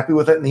pretty happy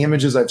with it. And the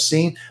images I've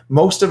seen,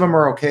 most of them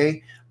are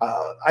okay.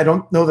 I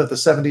don't know that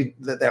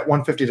that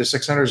 150 to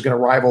 600 is going to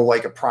rival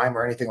like a prime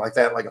or anything like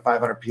that, like a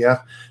 500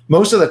 PF.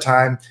 Most of the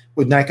time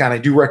with Nikon, I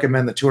do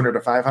recommend the 200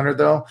 to 500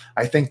 though.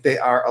 I think they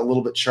are a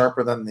little bit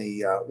sharper than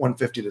the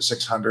 150 to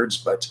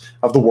 600s, but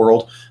of the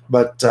world.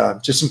 But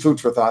just some food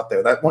for thought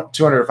there. That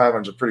 200 to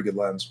 500 is a pretty good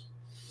lens.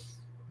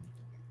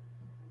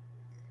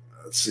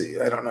 Let's see.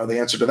 I don't know the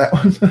answer to that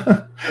one.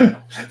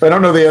 If I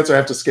don't know the answer, I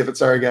have to skip it.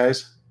 Sorry,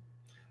 guys.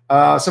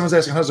 Someone's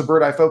asking, how's the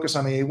bird eye focus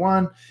on the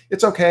A1?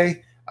 It's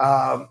okay.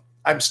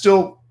 I'm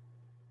still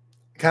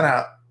kind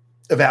of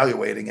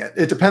evaluating it.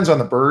 It depends on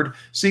the bird.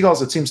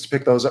 Seagulls, it seems to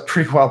pick those up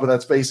pretty well, but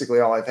that's basically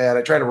all I've had.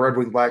 I tried a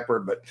red-winged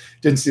blackbird, but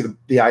didn't see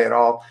the eye at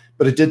all.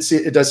 But it does see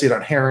it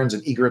on herons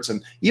and egrets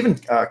and even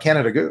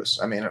Canada goose.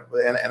 I mean,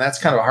 and that's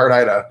kind of a hard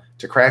eye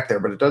to crack there,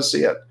 but it does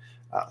see it.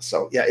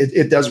 So yeah,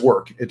 it does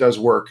work. It does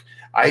work.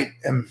 I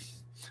am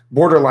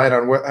borderline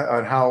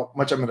on how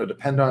much I'm going to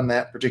depend on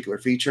that particular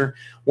feature.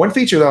 One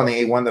feature though on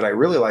the A1 that I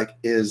really like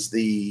is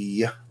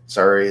the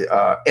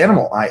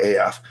animal eye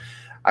AF.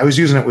 I was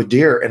using it with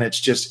deer, and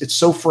it's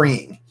so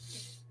freeing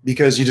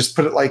because you just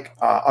put it like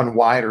on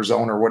wide or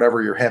zone or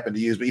whatever you happen to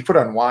use, but you put it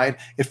on wide,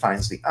 it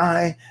finds the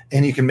eye,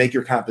 and you can make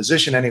your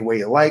composition any way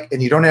you like,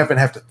 and you don't even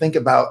have to think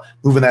about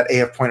moving that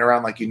AF point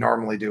around like you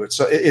normally do.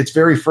 It's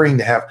very freeing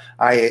to have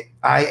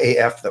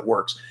IAF that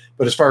works.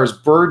 But as far as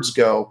birds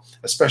go,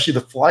 especially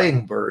the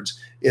flying birds,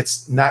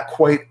 it's not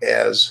quite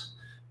as,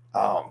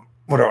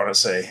 what do I want to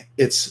say?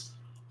 It's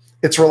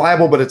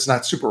reliable, but it's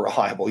not super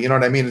reliable. You know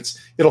what I mean?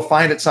 It'll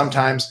find it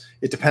sometimes.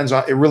 It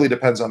really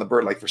depends on the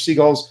bird. Like for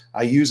seagulls,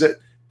 I use it,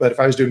 but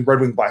if I was doing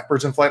red-winged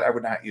blackbirds in flight, I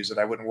would not use it.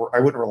 I wouldn't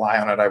rely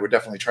on it. I would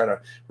definitely try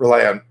to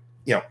rely on,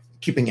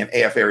 keeping an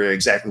AF area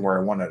exactly where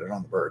I wanted it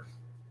on the bird.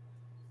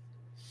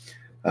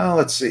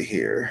 Let's see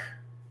here.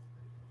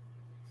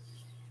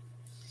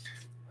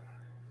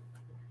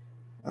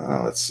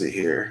 Let's see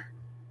here.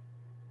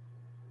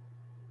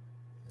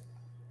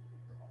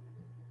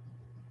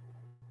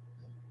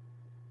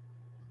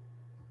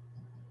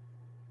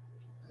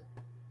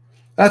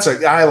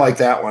 I like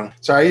that one.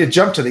 Sorry, you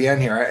jumped to the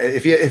end here.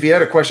 If you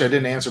had a question I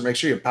didn't answer, make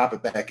sure you pop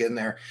it back in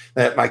there.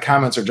 That my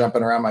comments are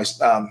jumping around. My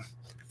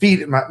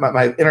feed,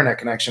 my internet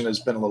connection has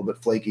been a little bit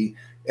flaky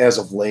as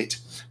of late.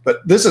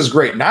 But this is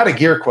great. Not a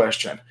gear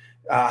question.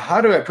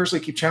 How do I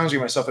personally keep challenging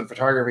myself in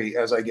photography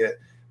as I get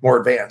more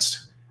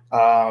advanced?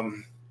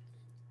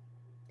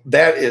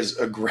 That is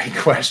a great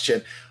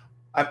question.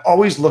 I'm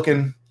always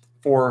looking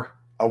for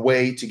a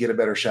way to get a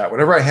better shot.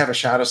 Whenever I have a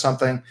shot of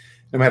something,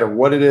 no matter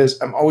what it is,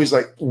 I'm always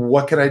like,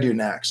 what can I do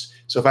next?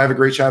 So if I have a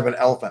great shot of an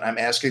elephant, I'm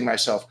asking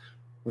myself,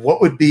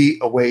 what would be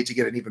a way to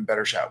get an even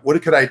better shot?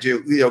 What could I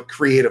do,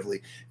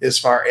 creatively, as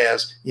far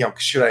as,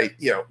 should I,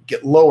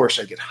 get lower?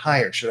 Should I get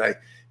higher? Should I,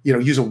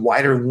 use a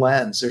wider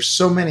lens? There's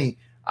so many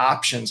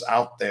options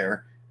out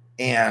there.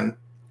 And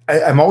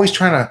I'm always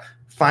trying to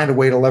find a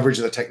way to leverage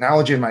the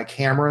technology in my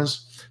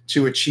cameras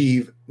to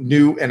achieve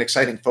new and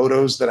exciting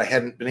photos that I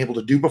hadn't been able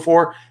to do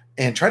before,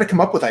 and try to come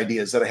up with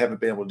ideas that I haven't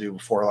been able to do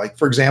before. Like,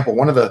 for example,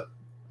 one of the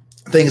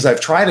things I've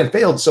tried and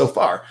failed so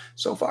far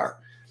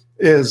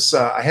is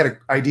I had an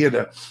idea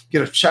to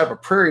get a shot of a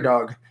prairie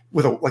dog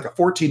with a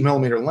 14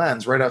 millimeter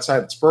lens right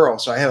outside its burrow.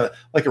 So I had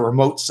a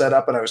remote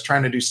setup, and I was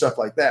trying to do stuff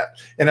like that.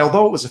 And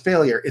although it was a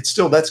failure, it's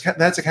still, that's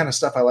the kind of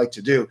stuff I like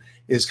to do,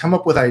 is come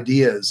up with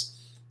ideas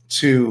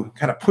to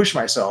kind of push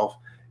myself.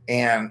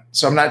 And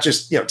so I'm not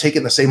just,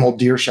 taking the same old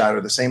deer shot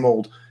or the same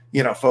old,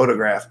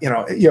 photograph,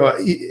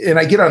 and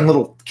I get on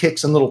little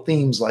kicks and little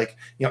themes like,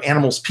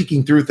 animals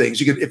peeking through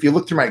things. If you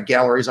look through my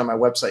galleries on my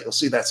website, you'll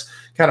see that's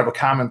kind of a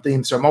common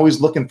theme. So I'm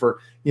always looking for,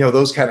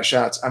 those kind of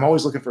shots. I'm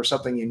always looking for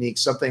something unique,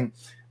 something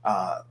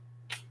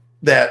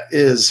that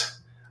is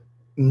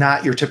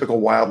not your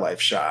typical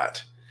wildlife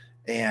shot.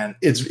 And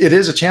it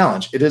is a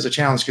challenge. It is a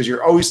challenge because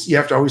you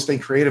have to always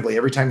think creatively.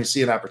 Every time you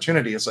see an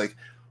opportunity, it's like,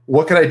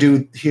 what could I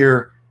do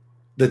here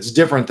that's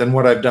different than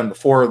what I've done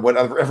before, what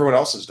everyone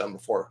else has done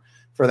before,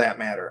 for that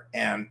matter.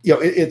 And,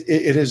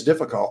 it is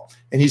difficult.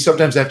 And you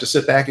sometimes have to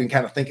sit back and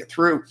kind of think it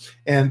through.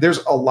 And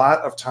there's a lot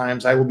of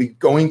times I will be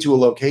going to a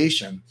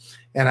location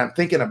and I'm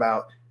thinking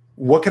about,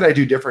 what could I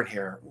do different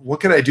here?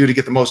 What could I do to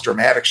get the most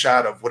dramatic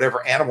shot of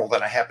whatever animal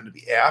that I happen to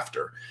be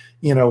after?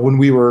 When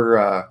we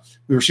were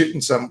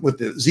shooting some with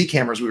the Z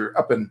cameras, we were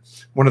up in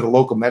one of the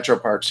local metro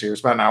parks here.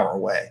 It's about an hour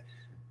away.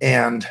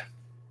 And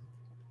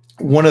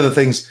one of the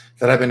things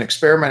that I've been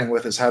experimenting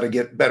with is how to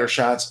get better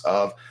shots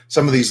of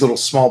some of these little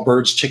small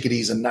birds,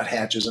 chickadees and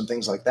nuthatches and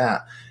things like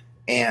that.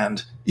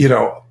 And,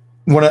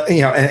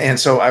 and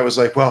so I was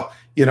like, well,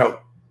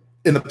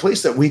 in the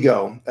place that we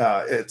go,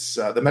 it's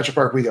the metro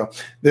park we go,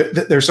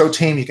 they're so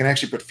tame, you can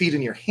actually put feet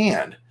in your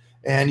hand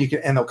and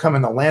they'll come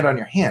and they'll land on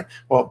your hand.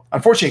 Well,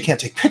 unfortunately, you can't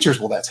take pictures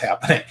while that's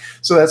happening.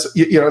 So that's,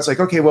 it's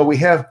like, okay, well, we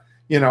have,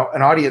 an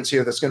audience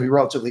here that's going to be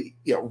relatively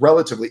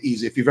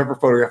easy. If you've ever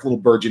photographed little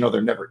birds,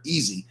 they're never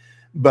easy,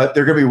 but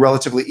they're going to be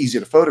relatively easy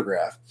to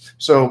photograph.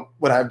 So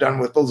what I've done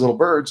with those little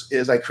birds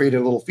is I created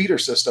a little feeder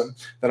system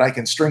that I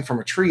can string from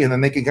a tree, and then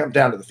they can come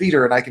down to the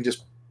feeder and I can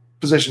just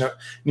position it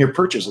near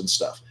perches and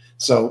stuff.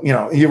 So,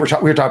 we were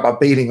talking about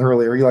baiting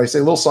earlier. I say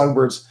little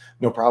songbirds,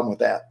 no problem with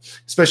that,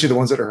 especially the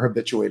ones that are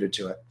habituated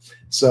to it.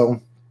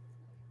 So,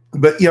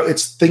 but,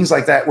 it's things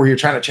like that where you're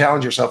trying to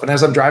challenge yourself. And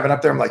as I'm driving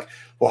up there, I'm like,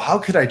 well, how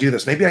could I do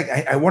this? Maybe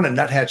I want a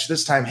nuthatch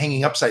this time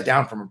hanging upside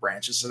down from a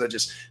branch instead of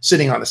just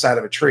sitting on the side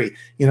of a tree.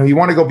 You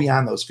want to go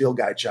beyond those field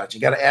guide shots.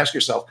 You got to ask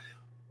yourself,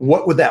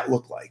 what would that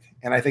look like?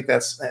 And I think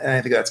that's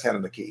kind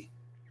of the key.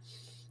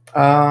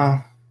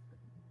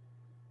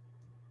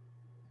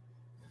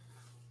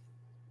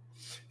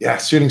 Yeah,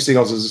 shooting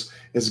seagulls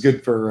is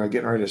good for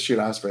getting ready to shoot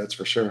ospreys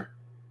for sure.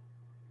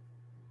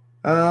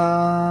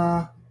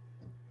 What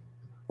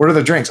are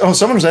the drinks? Oh,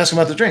 someone was asking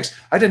about the drinks.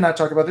 I did not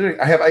talk about the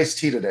drink. I have iced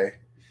tea today,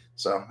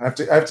 so I have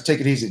to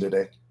take it easy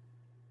today.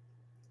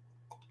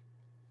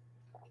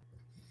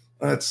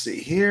 Let's see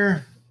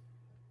here.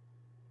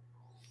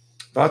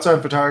 Thoughts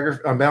on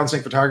photography, on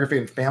balancing photography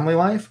and family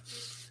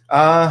life.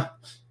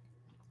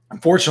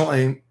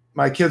 Unfortunately,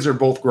 my kids are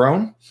both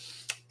grown,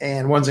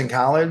 and one's in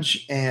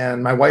college,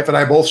 and my wife and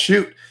I both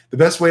shoot. The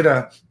best way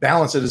to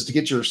balance it is to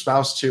get your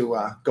spouse to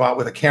go out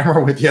with a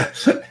camera with you,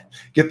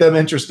 get them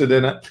interested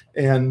in it,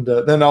 and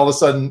then all of a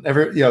sudden,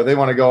 they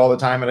want to go all the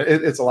time, and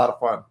it's a lot of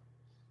fun.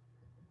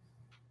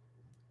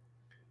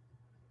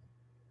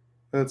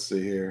 Let's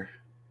see here.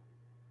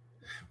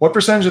 What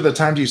percentage of the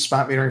time do you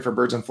spot metering for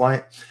birds in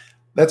flight?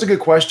 That's a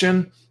good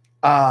question.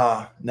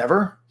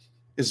 Never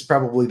is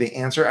probably the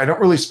answer. I don't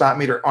really spot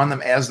meter on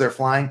them as they're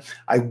flying.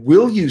 I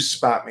will use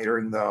spot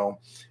metering though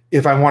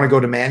if I want to go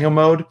to manual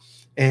mode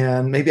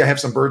and maybe I have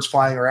some birds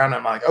flying around.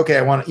 I'm like, okay,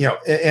 I want to,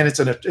 and it's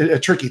a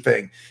tricky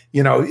thing.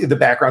 The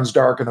background's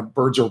dark and the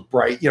birds are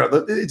bright.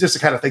 It's just the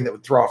kind of thing that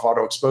would throw off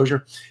auto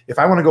exposure. If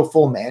I want to go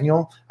full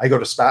manual, I go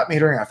to spot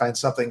metering. I find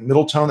something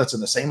middle tone that's in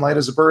the same light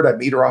as a bird. I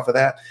meter off of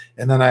that,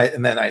 and then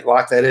I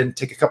lock that in,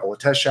 take a couple of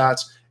test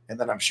shots, and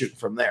then I'm shooting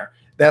from there.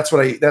 That's how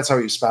I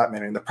use spot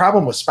metering. The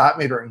problem with spot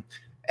metering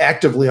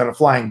actively on a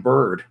flying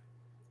bird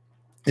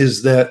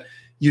is that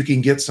you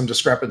can get some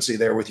discrepancy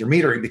there with your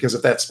metering, because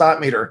if that spot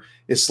meter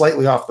is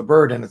slightly off the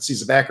bird and it sees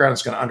the background,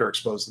 it's going to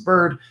underexpose the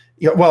bird.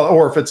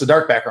 Or if it's a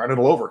dark background,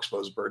 it'll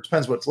overexpose the bird.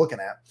 Depends what it's looking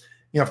at.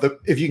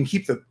 If you can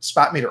keep the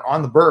spot meter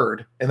on the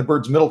bird and the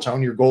bird's middle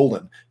tone, you're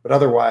golden. But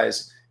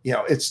otherwise,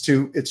 it's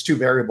too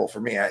variable for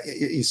me.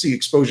 You see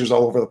exposures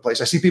all over the place.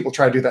 I see people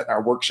try to do that in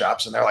our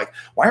workshops, and they're like,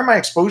 "Why are my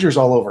exposures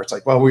all over?" It's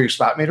like, "Well, were you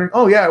spot metering?"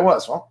 "Oh yeah, I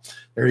was." Well,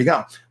 there you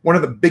go. One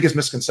of the biggest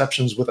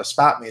misconceptions with a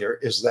spot meter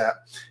is that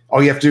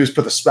all you have to do is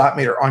put the spot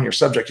meter on your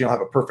subject. You don't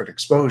have a perfect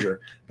exposure.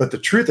 But the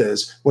truth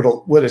is,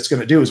 what it's going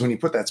to do is when you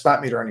put that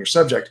spot meter on your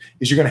subject,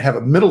 is you're going to have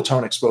a middle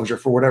tone exposure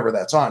for whatever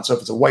that's on. So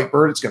if it's a white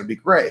bird, it's going to be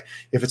gray.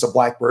 If it's a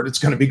black bird, it's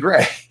going to be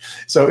gray.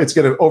 So it's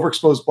going to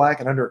overexpose black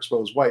and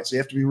underexpose white. So you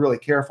have to be really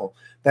careful.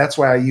 That's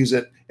why I use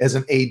it as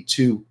an aid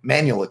to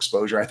manual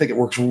exposure. I think it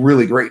works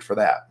really great for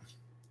that.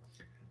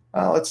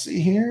 Let's see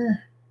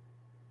here.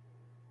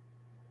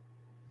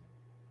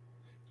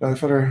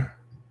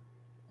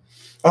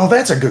 Oh,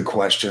 that's a good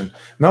question.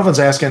 Melvin's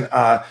asking, do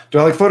I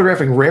like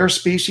photographing rare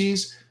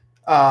species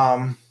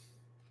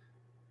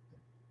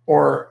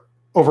or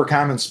over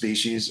common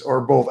species,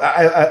 or both?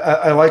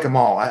 I like them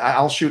all.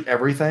 I'll shoot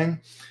everything.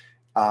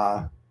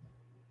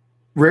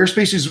 Rare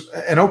species,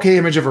 an okay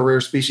image of a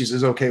rare species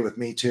is okay with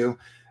me too.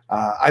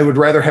 I would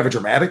rather have a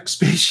dramatic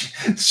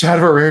species shot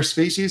of a rare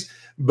species,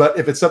 But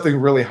if it's something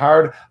really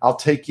hard, I'll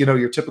take,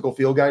 your typical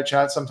field guide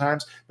shot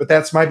sometimes, but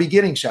that's my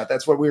beginning shot.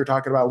 That's what we were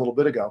talking about a little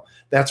bit ago.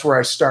 That's where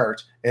I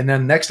start. And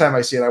then next time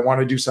I see it, I want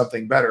to do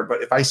something better.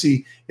 But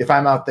if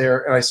I'm out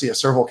there and I see a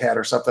serval cat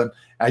or something,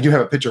 I do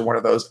have a picture of one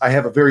of those. I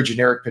have a very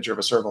generic picture of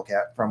a serval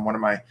cat from one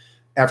of my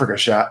Africa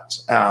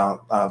shots,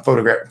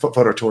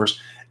 photo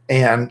tours.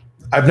 And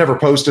I've never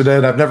posted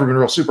it. I've never been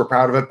real super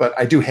proud of it, but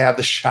I do have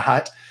the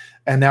shot.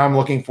 And now I'm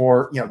looking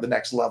for, the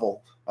next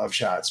level of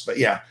shots. But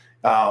yeah.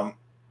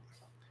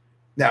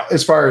 Now,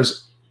 as far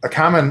as a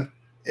common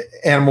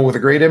animal with a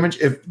great image,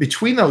 if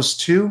between those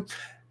two,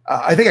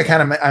 I think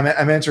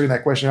I'm answering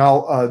that question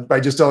by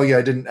just telling you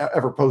I didn't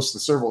ever post the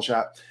serval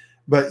shot.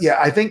 But yeah,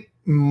 I think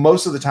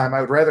most of the time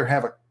I would rather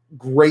have a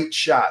great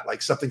shot,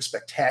 like something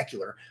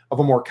spectacular of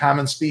a more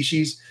common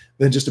species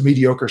than just a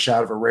mediocre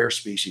shot of a rare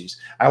species.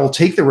 I will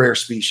take the rare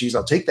species.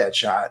 I'll take that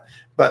shot.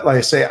 But like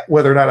I say,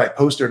 whether or not I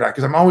post it or not,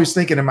 because I'm always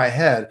thinking in my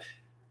head,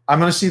 I'm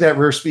going to see that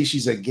rare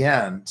species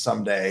again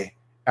someday,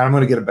 and I'm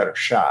going to get a better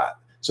shot.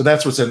 So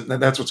that's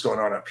what's going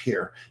on up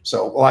here.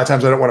 So a lot of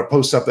times I don't want to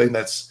post something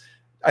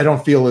I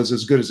don't feel is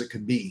as good as it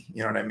could be.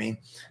 You know what I mean?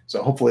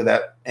 So hopefully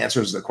that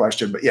answers the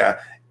question. But yeah,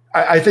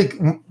 I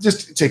think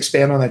just to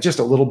expand on that just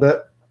a little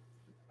bit,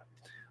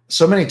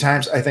 so many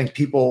times I think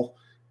people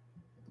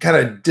kind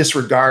of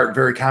disregard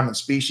very common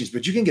species,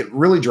 but you can get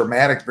really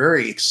dramatic,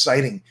 very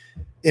exciting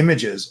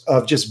images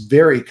of just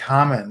very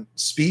common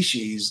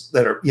species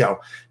that are,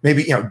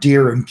 maybe,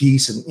 deer and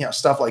geese and,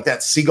 stuff like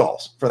that,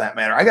 seagulls for that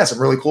matter. I got some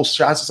really cool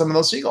shots of some of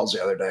those seagulls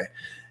the other day.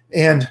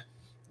 And,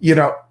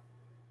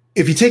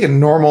 if you take a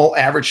normal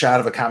average shot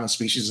of a common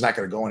species, it's not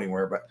going to go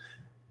anywhere. But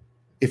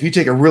if you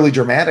take a really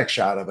dramatic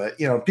shot of it,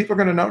 people are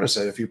going to notice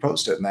it if you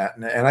post it in that.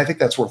 And I think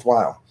that's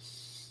worthwhile.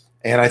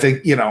 And I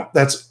think,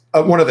 that's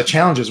one of the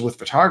challenges with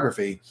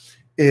photography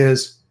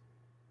is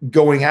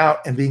going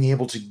out and being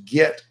able to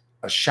get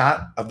a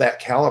shot of that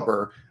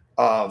caliber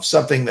of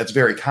something that's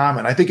very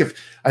common. I think a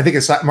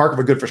mark of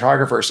a good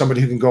photographer is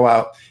somebody who can go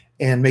out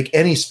and make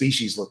any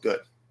species look good.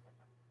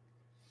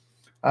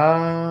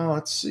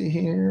 Let's see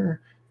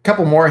here. A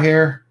couple more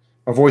here.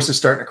 My voice is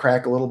starting to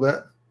crack a little bit.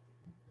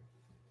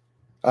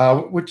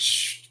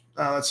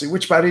 Let's see.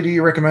 Which body do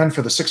you recommend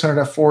for the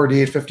 600 f4,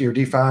 D850, or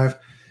D5?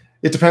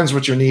 It depends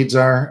what your needs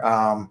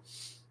are.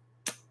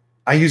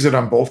 I use it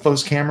on both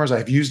those cameras.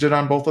 I've used it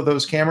on both of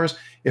those cameras.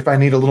 If I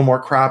need a little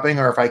more cropping,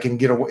 or if I can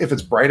if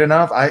it's bright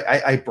enough,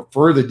 I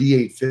prefer the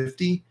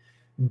D850,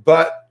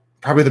 but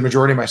probably the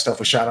majority of my stuff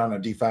was shot on a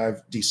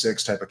D5,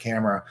 D6 type of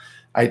camera.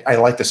 I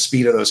like the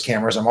speed of those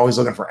cameras. I'm always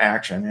looking for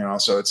action,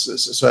 so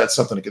so that's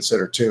something to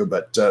consider too.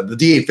 But the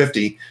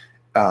D850,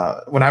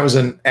 when I was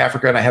in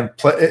Africa and I had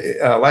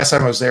last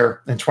time I was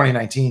there in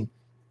 2019,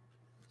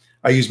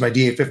 I used my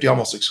D850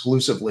 almost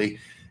exclusively.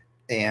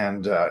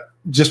 And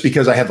just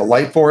because I had the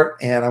light for it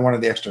and I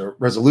wanted the extra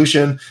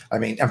resolution. I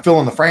mean, I'm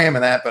filling the frame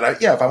and that,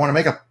 but if I want to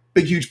make a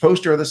big, huge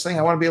poster of this thing,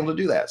 I want to be able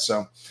to do that.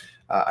 So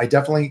I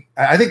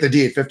think the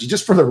D850,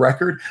 just for the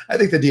record, I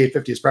think the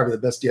D850 is probably the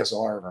best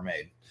DSLR ever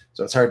made.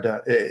 So it's hard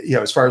to,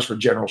 as far as for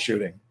general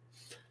shooting.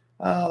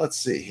 Let's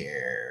see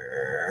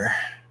here.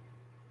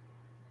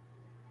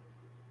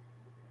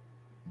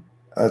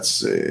 Let's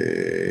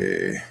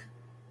see.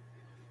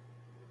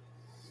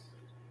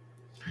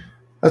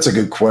 That's a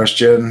good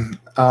question.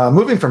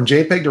 Moving from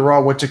JPEG to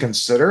RAW, what to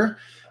consider?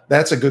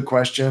 That's a good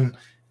question.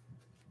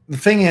 The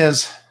thing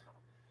is,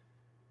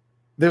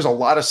 there's a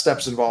lot of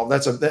steps involved.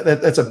 That's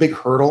a big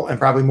hurdle, and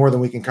probably more than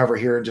we can cover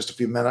here in just a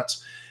few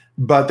minutes.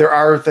 But there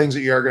are things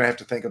that you are going to have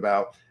to think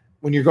about.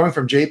 When you're going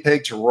from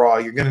JPEG to RAW,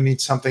 you're going to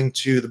need something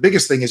the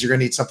biggest thing is you're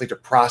going to need something to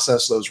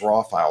process those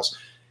RAW files.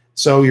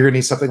 So you're going to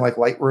need something like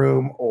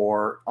Lightroom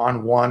or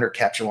ON1 or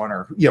Capture One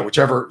or,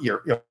 whichever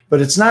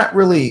but it's not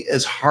really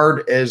as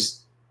hard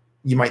as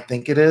you might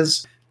think it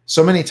is.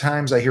 So many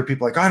times I hear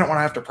people like, oh, I don't want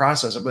to have to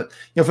process it. But,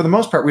 for the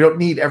most part, we don't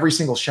need every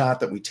single shot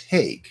that we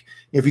take.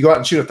 If you go out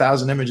and shoot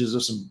 1,000 images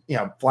of some,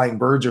 flying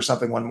birds or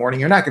something one morning,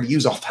 you're not going to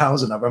use all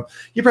 1,000 of them.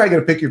 You're probably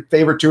going to pick your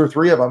favorite 2 or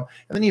 3 of them,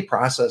 and then you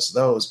process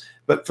those.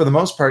 But for the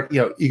most part,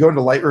 you go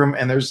into Lightroom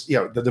and there's,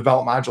 the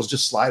develop modules,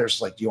 just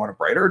sliders. Like, do you want it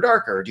brighter or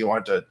darker? Do you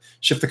want to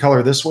shift the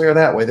color this way or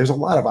that way? There's a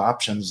lot of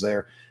options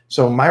there.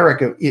 So my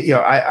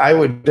I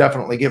would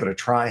definitely give it a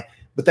try.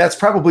 But that's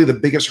probably the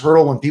biggest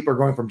hurdle when people are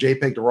going from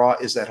JPEG to RAW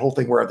is that whole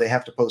thing where they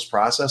have to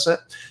post-process it.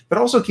 But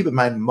also keep in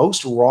mind,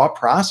 most RAW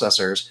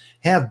processors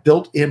have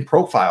built-in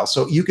profiles,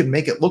 so you can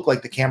make it look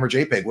like the camera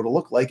JPEG would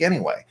look like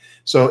anyway.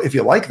 So if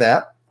you like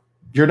that,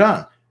 you're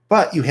done.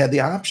 But you had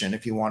the option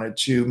if you wanted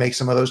to make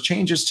some of those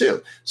changes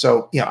too.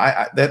 So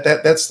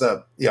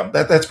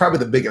that's probably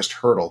the biggest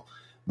hurdle.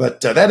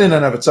 But that in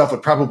and of itself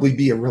would probably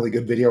be a really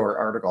good video or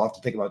article. I'll have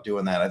to think about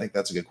doing that. I think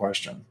that's a good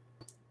question.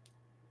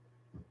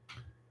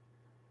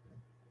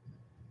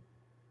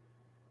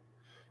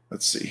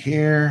 Let's see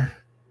here.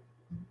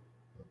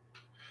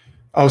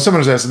 Oh, someone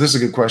was asking, this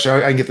is a good question.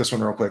 I can get this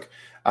one real quick.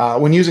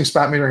 When using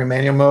spot metering in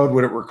manual mode,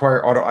 would it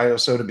require auto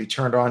ISO to be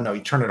turned on? No,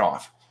 you turn it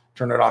off.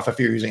 Turn it off if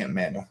you're using it in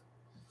manual.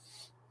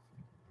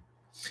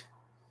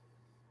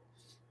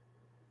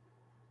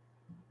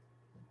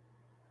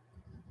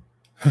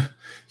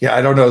 Yeah,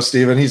 I don't know,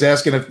 Steven. He's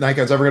asking if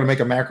Nikon's ever going to make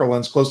a macro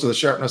lens close to the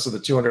sharpness of the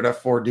 200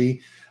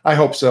 f4D. I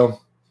hope so.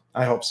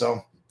 I hope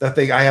so. That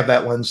thing, I have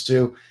that lens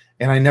too,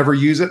 and I never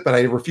use it, but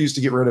I refuse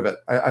to get rid of it.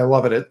 I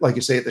love it. Like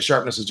you say, the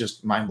sharpness is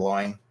just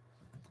mind-blowing.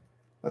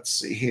 Let's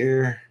see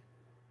here.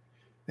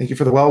 Thank you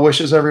for the well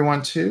wishes,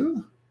 everyone,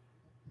 too.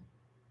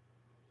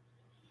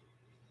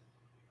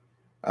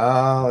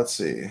 Let's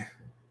see.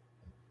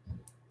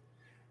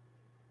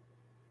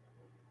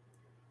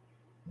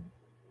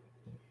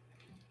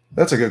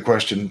 That's a good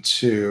question,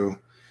 too.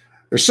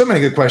 There's so many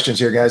good questions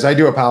here, guys. I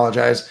do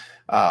apologize.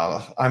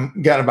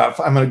 I'm going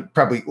to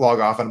probably log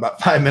off in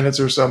about 5 minutes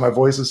or so. My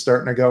voice is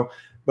starting to go,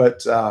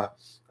 but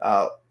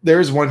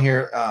there's one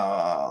here.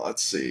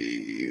 Let's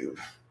see.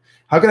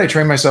 How can I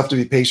train myself to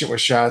be patient with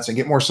shots and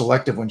get more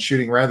selective when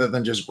shooting rather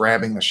than just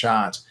grabbing the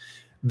shot?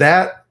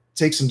 That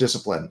takes some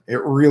discipline.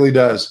 It really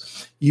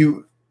does.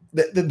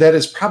 That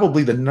is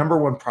probably the number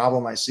one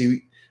problem I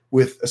see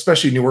with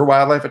especially newer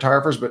wildlife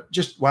photographers, but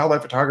just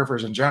wildlife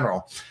photographers in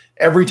general.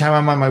 Every time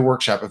I'm on my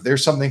workshop, if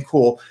there's something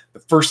cool, the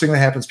first thing that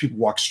happens, people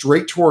walk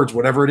straight towards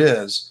whatever it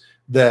is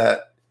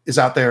that is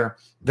out there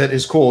that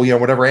is cool,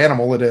 whatever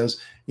animal it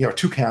is,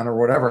 toucan or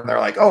whatever. And they're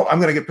like, oh, I'm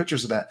going to get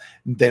pictures of that.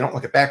 They don't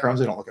look at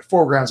backgrounds. They don't look at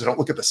foregrounds. They don't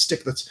look at the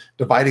stick that's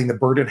dividing the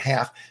bird in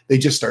half. They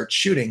just start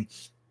shooting.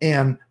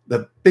 And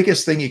the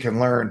biggest thing you can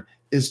learn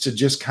is to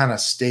just kind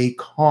of stay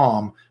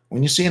calm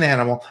when you see an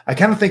animal. I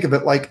kind of think of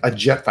it like a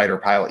jet fighter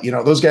pilot.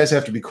 Those guys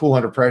have to be cool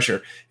under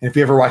pressure. And if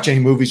you ever watch any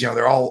movies,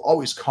 they're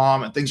always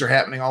calm and things are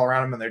happening all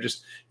around them and they're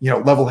just,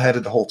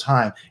 level-headed the whole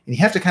time. And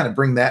you have to kind of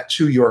bring that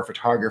to your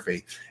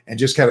photography and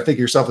just kind of think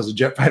of yourself as a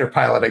jet fighter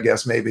pilot, I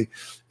guess, maybe.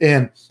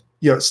 And,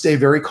 stay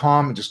very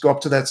calm and just go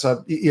up to that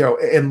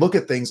and look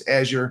at things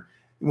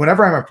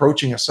whenever I'm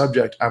approaching a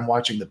subject, I'm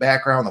watching the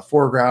background, the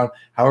foreground,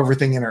 how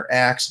everything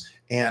interacts,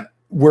 and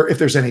if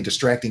there's any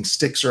distracting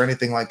sticks or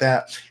anything like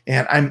that.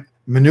 And I'm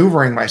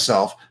maneuvering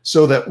myself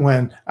so that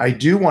when I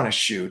do want to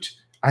shoot,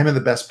 I'm in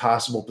the best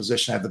possible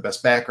position. I have the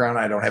best background.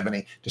 I don't have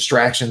any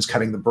distractions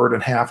cutting the bird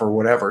in half or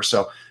whatever.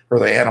 Or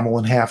the animal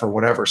in half or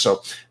whatever.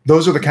 So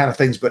those are the kind of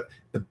things. But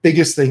the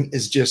biggest thing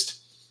is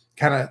just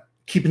kind of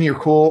keeping your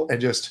cool and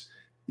just,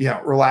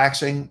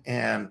 relaxing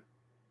and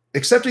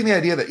accepting the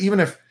idea that even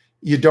if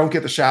you don't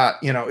get the shot,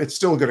 it's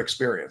still a good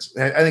experience.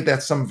 I think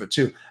that's some of it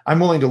too. I'm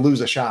willing to lose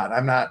a shot.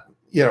 I'm not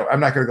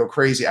going to go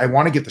crazy. I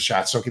want to get the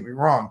shots. Don't get me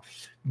wrong.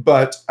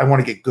 But I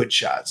want to get good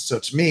shots. So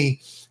to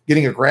me,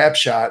 getting a grab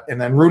shot and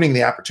then ruining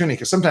the opportunity,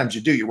 because sometimes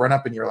you run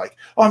up and you're like,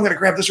 oh, I'm going to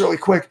grab this really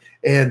quick,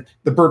 and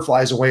the bird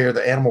flies away or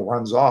the animal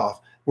runs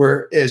off.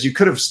 Whereas you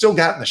could have still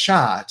gotten the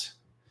shot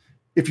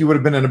if you would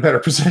have been in a better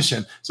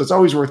position. So it's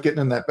always worth getting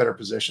in that better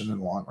position in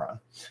the long run.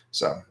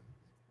 So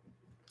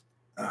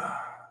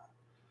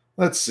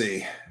let's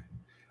see.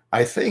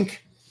 I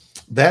think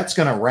that's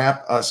going to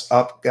wrap us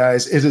up,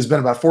 guys. It has been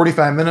about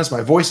 45 minutes.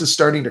 My voice is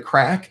starting to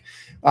crack.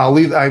 I'm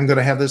going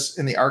to have this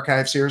in the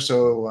archives here,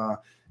 so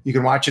you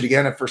can watch it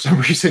again if for some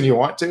reason you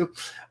want to.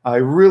 I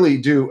really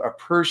do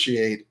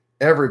appreciate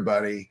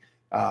everybody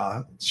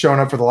showing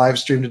up for the live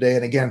stream today.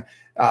 And again,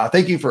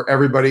 thank you for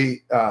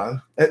everybody.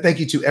 Thank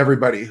you to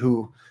everybody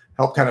who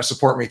helped kind of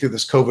support me through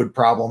this COVID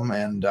problem.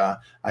 And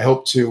I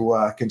hope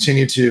to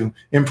continue to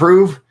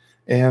improve.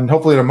 And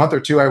hopefully in a month or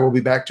two, I will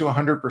be back to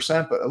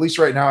 100%. But at least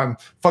right now, I'm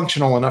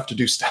functional enough to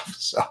do stuff.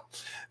 So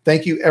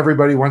thank you,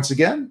 everybody, once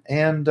again.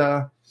 And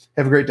have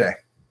a great day.